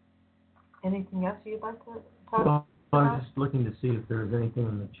anything else you'd like to talk about? I was just looking to see if there was anything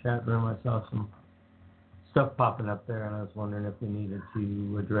in the chat room. I saw some stuff popping up there, and I was wondering if we needed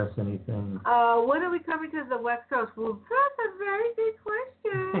to address anything. When are we coming to the West Coast? Well, that's a very good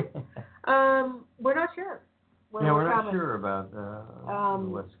question. We're not sure. We're not sure about the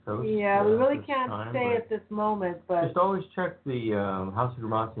West Coast. Yeah, we really can't say at this moment, but just always check the House of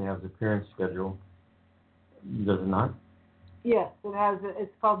Gramassi has appearance schedule. Does it not? Yes, it has.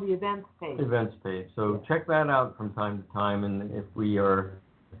 It's called the events page. Events page. So check that out from time to time, and if we are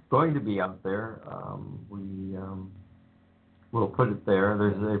going to be out there, we we'll put it there.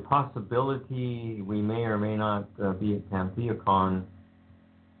 There's a possibility we may or may not be at PantheaCon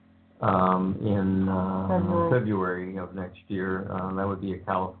in February of next year. That would be a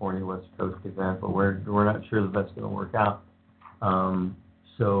California West Coast event, but we're not sure that that's going to work out.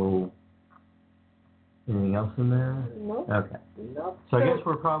 So, anything else in there? No. Okay. No. So I guess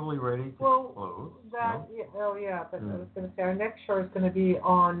we're probably ready to close. But I was going to say our next show is going to be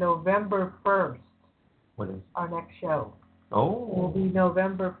on November 1st. What is? Our next show. Oh. It will be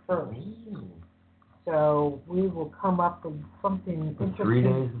November 1st. So we will come up with something interesting. 3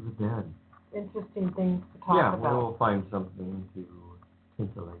 Days of the Dead. Interesting things to talk about. Yeah, we'll find something to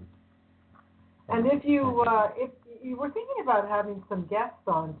titillate. And if you were thinking about having some guests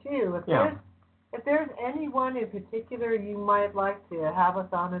on too, if there's anyone in particular you might like to have us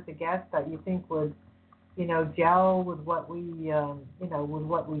on as a guest that you think would, gel with what we, with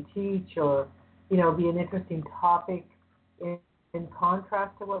what we teach, or, be an interesting topic in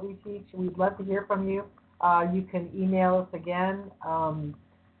contrast to what we teach, we'd love to hear from you. You can email us again.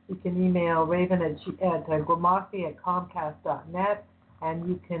 You can email Raven at Gramasi@comcast.net, and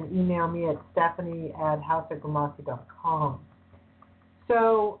you can email me at Stephanie@houseofgramasi.com.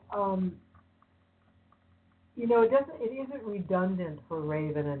 So, it isn't redundant for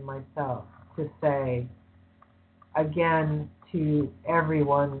Raven and myself to say, again, to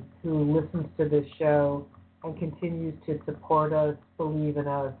everyone who listens to this show and continues to support us, believe in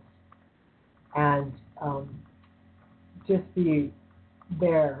us, and just be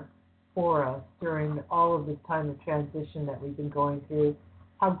there for us during all of this time of transition that we've been going through,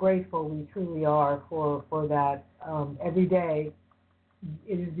 how grateful we truly are for that. Every day,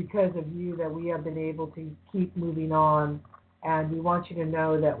 it is because of you that we have been able to keep moving on, and we want you to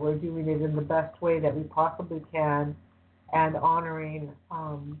know that we're doing it in the best way that we possibly can, and honoring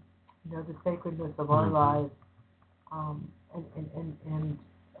the sacredness of our lives.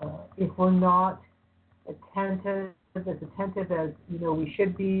 If we're not as attentive as we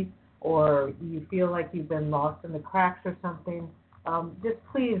should be, or you feel like you've been lost in the cracks or something, just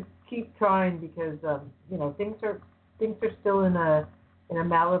please keep trying, because things are still in a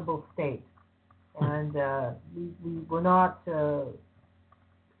malleable state, and we're not. What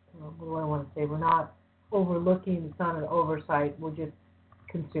do I want to say? We're not overlooking. It's not an oversight. We're just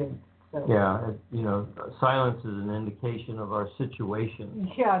consumed. So. Yeah, silence is an indication of our situation.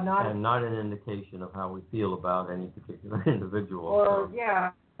 Yeah, and not an indication of how we feel about any particular individual. Or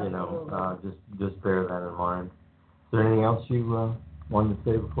just bear that in mind. Is there anything else you wanted to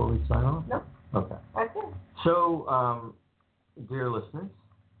say before we sign off? No. Okay. That's it. So, dear listeners,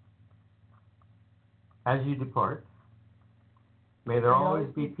 as you depart, may there always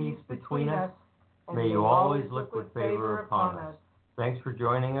be peace between us. May you always look with favor upon us. Thanks for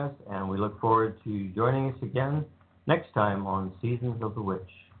joining us, and we look forward to joining us again next time on Seasons of the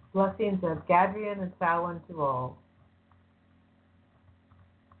Witch. Blessings of Gadrian and Samhain to all.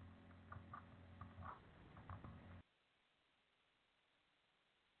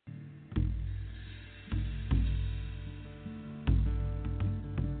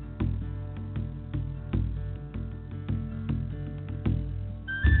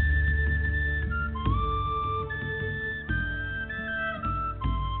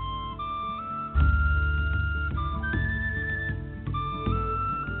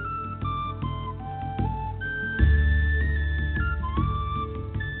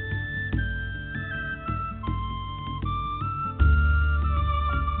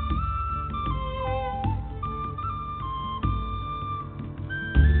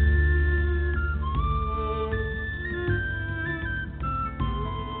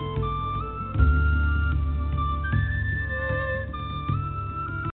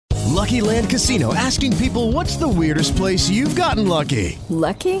 Lucky Land Casino, asking people, what's the weirdest place you've gotten lucky?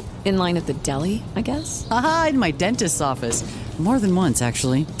 Lucky? In line at the deli, I guess? Aha, in my dentist's office. More than once,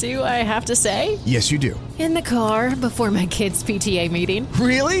 actually. Do I have to say? Yes, you do. In the car before my kids' PTA meeting.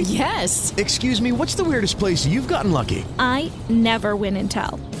 Really? Yes. Excuse me, what's the weirdest place you've gotten lucky? I never win and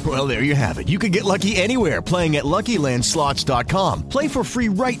tell. Well, there you have it. You can get lucky anywhere, playing at LuckyLandSlots.com. Play for free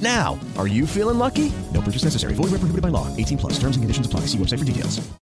right now. Are you feeling lucky? No purchase necessary. Void where prohibited by law. 18+. Terms and conditions apply. See website for details.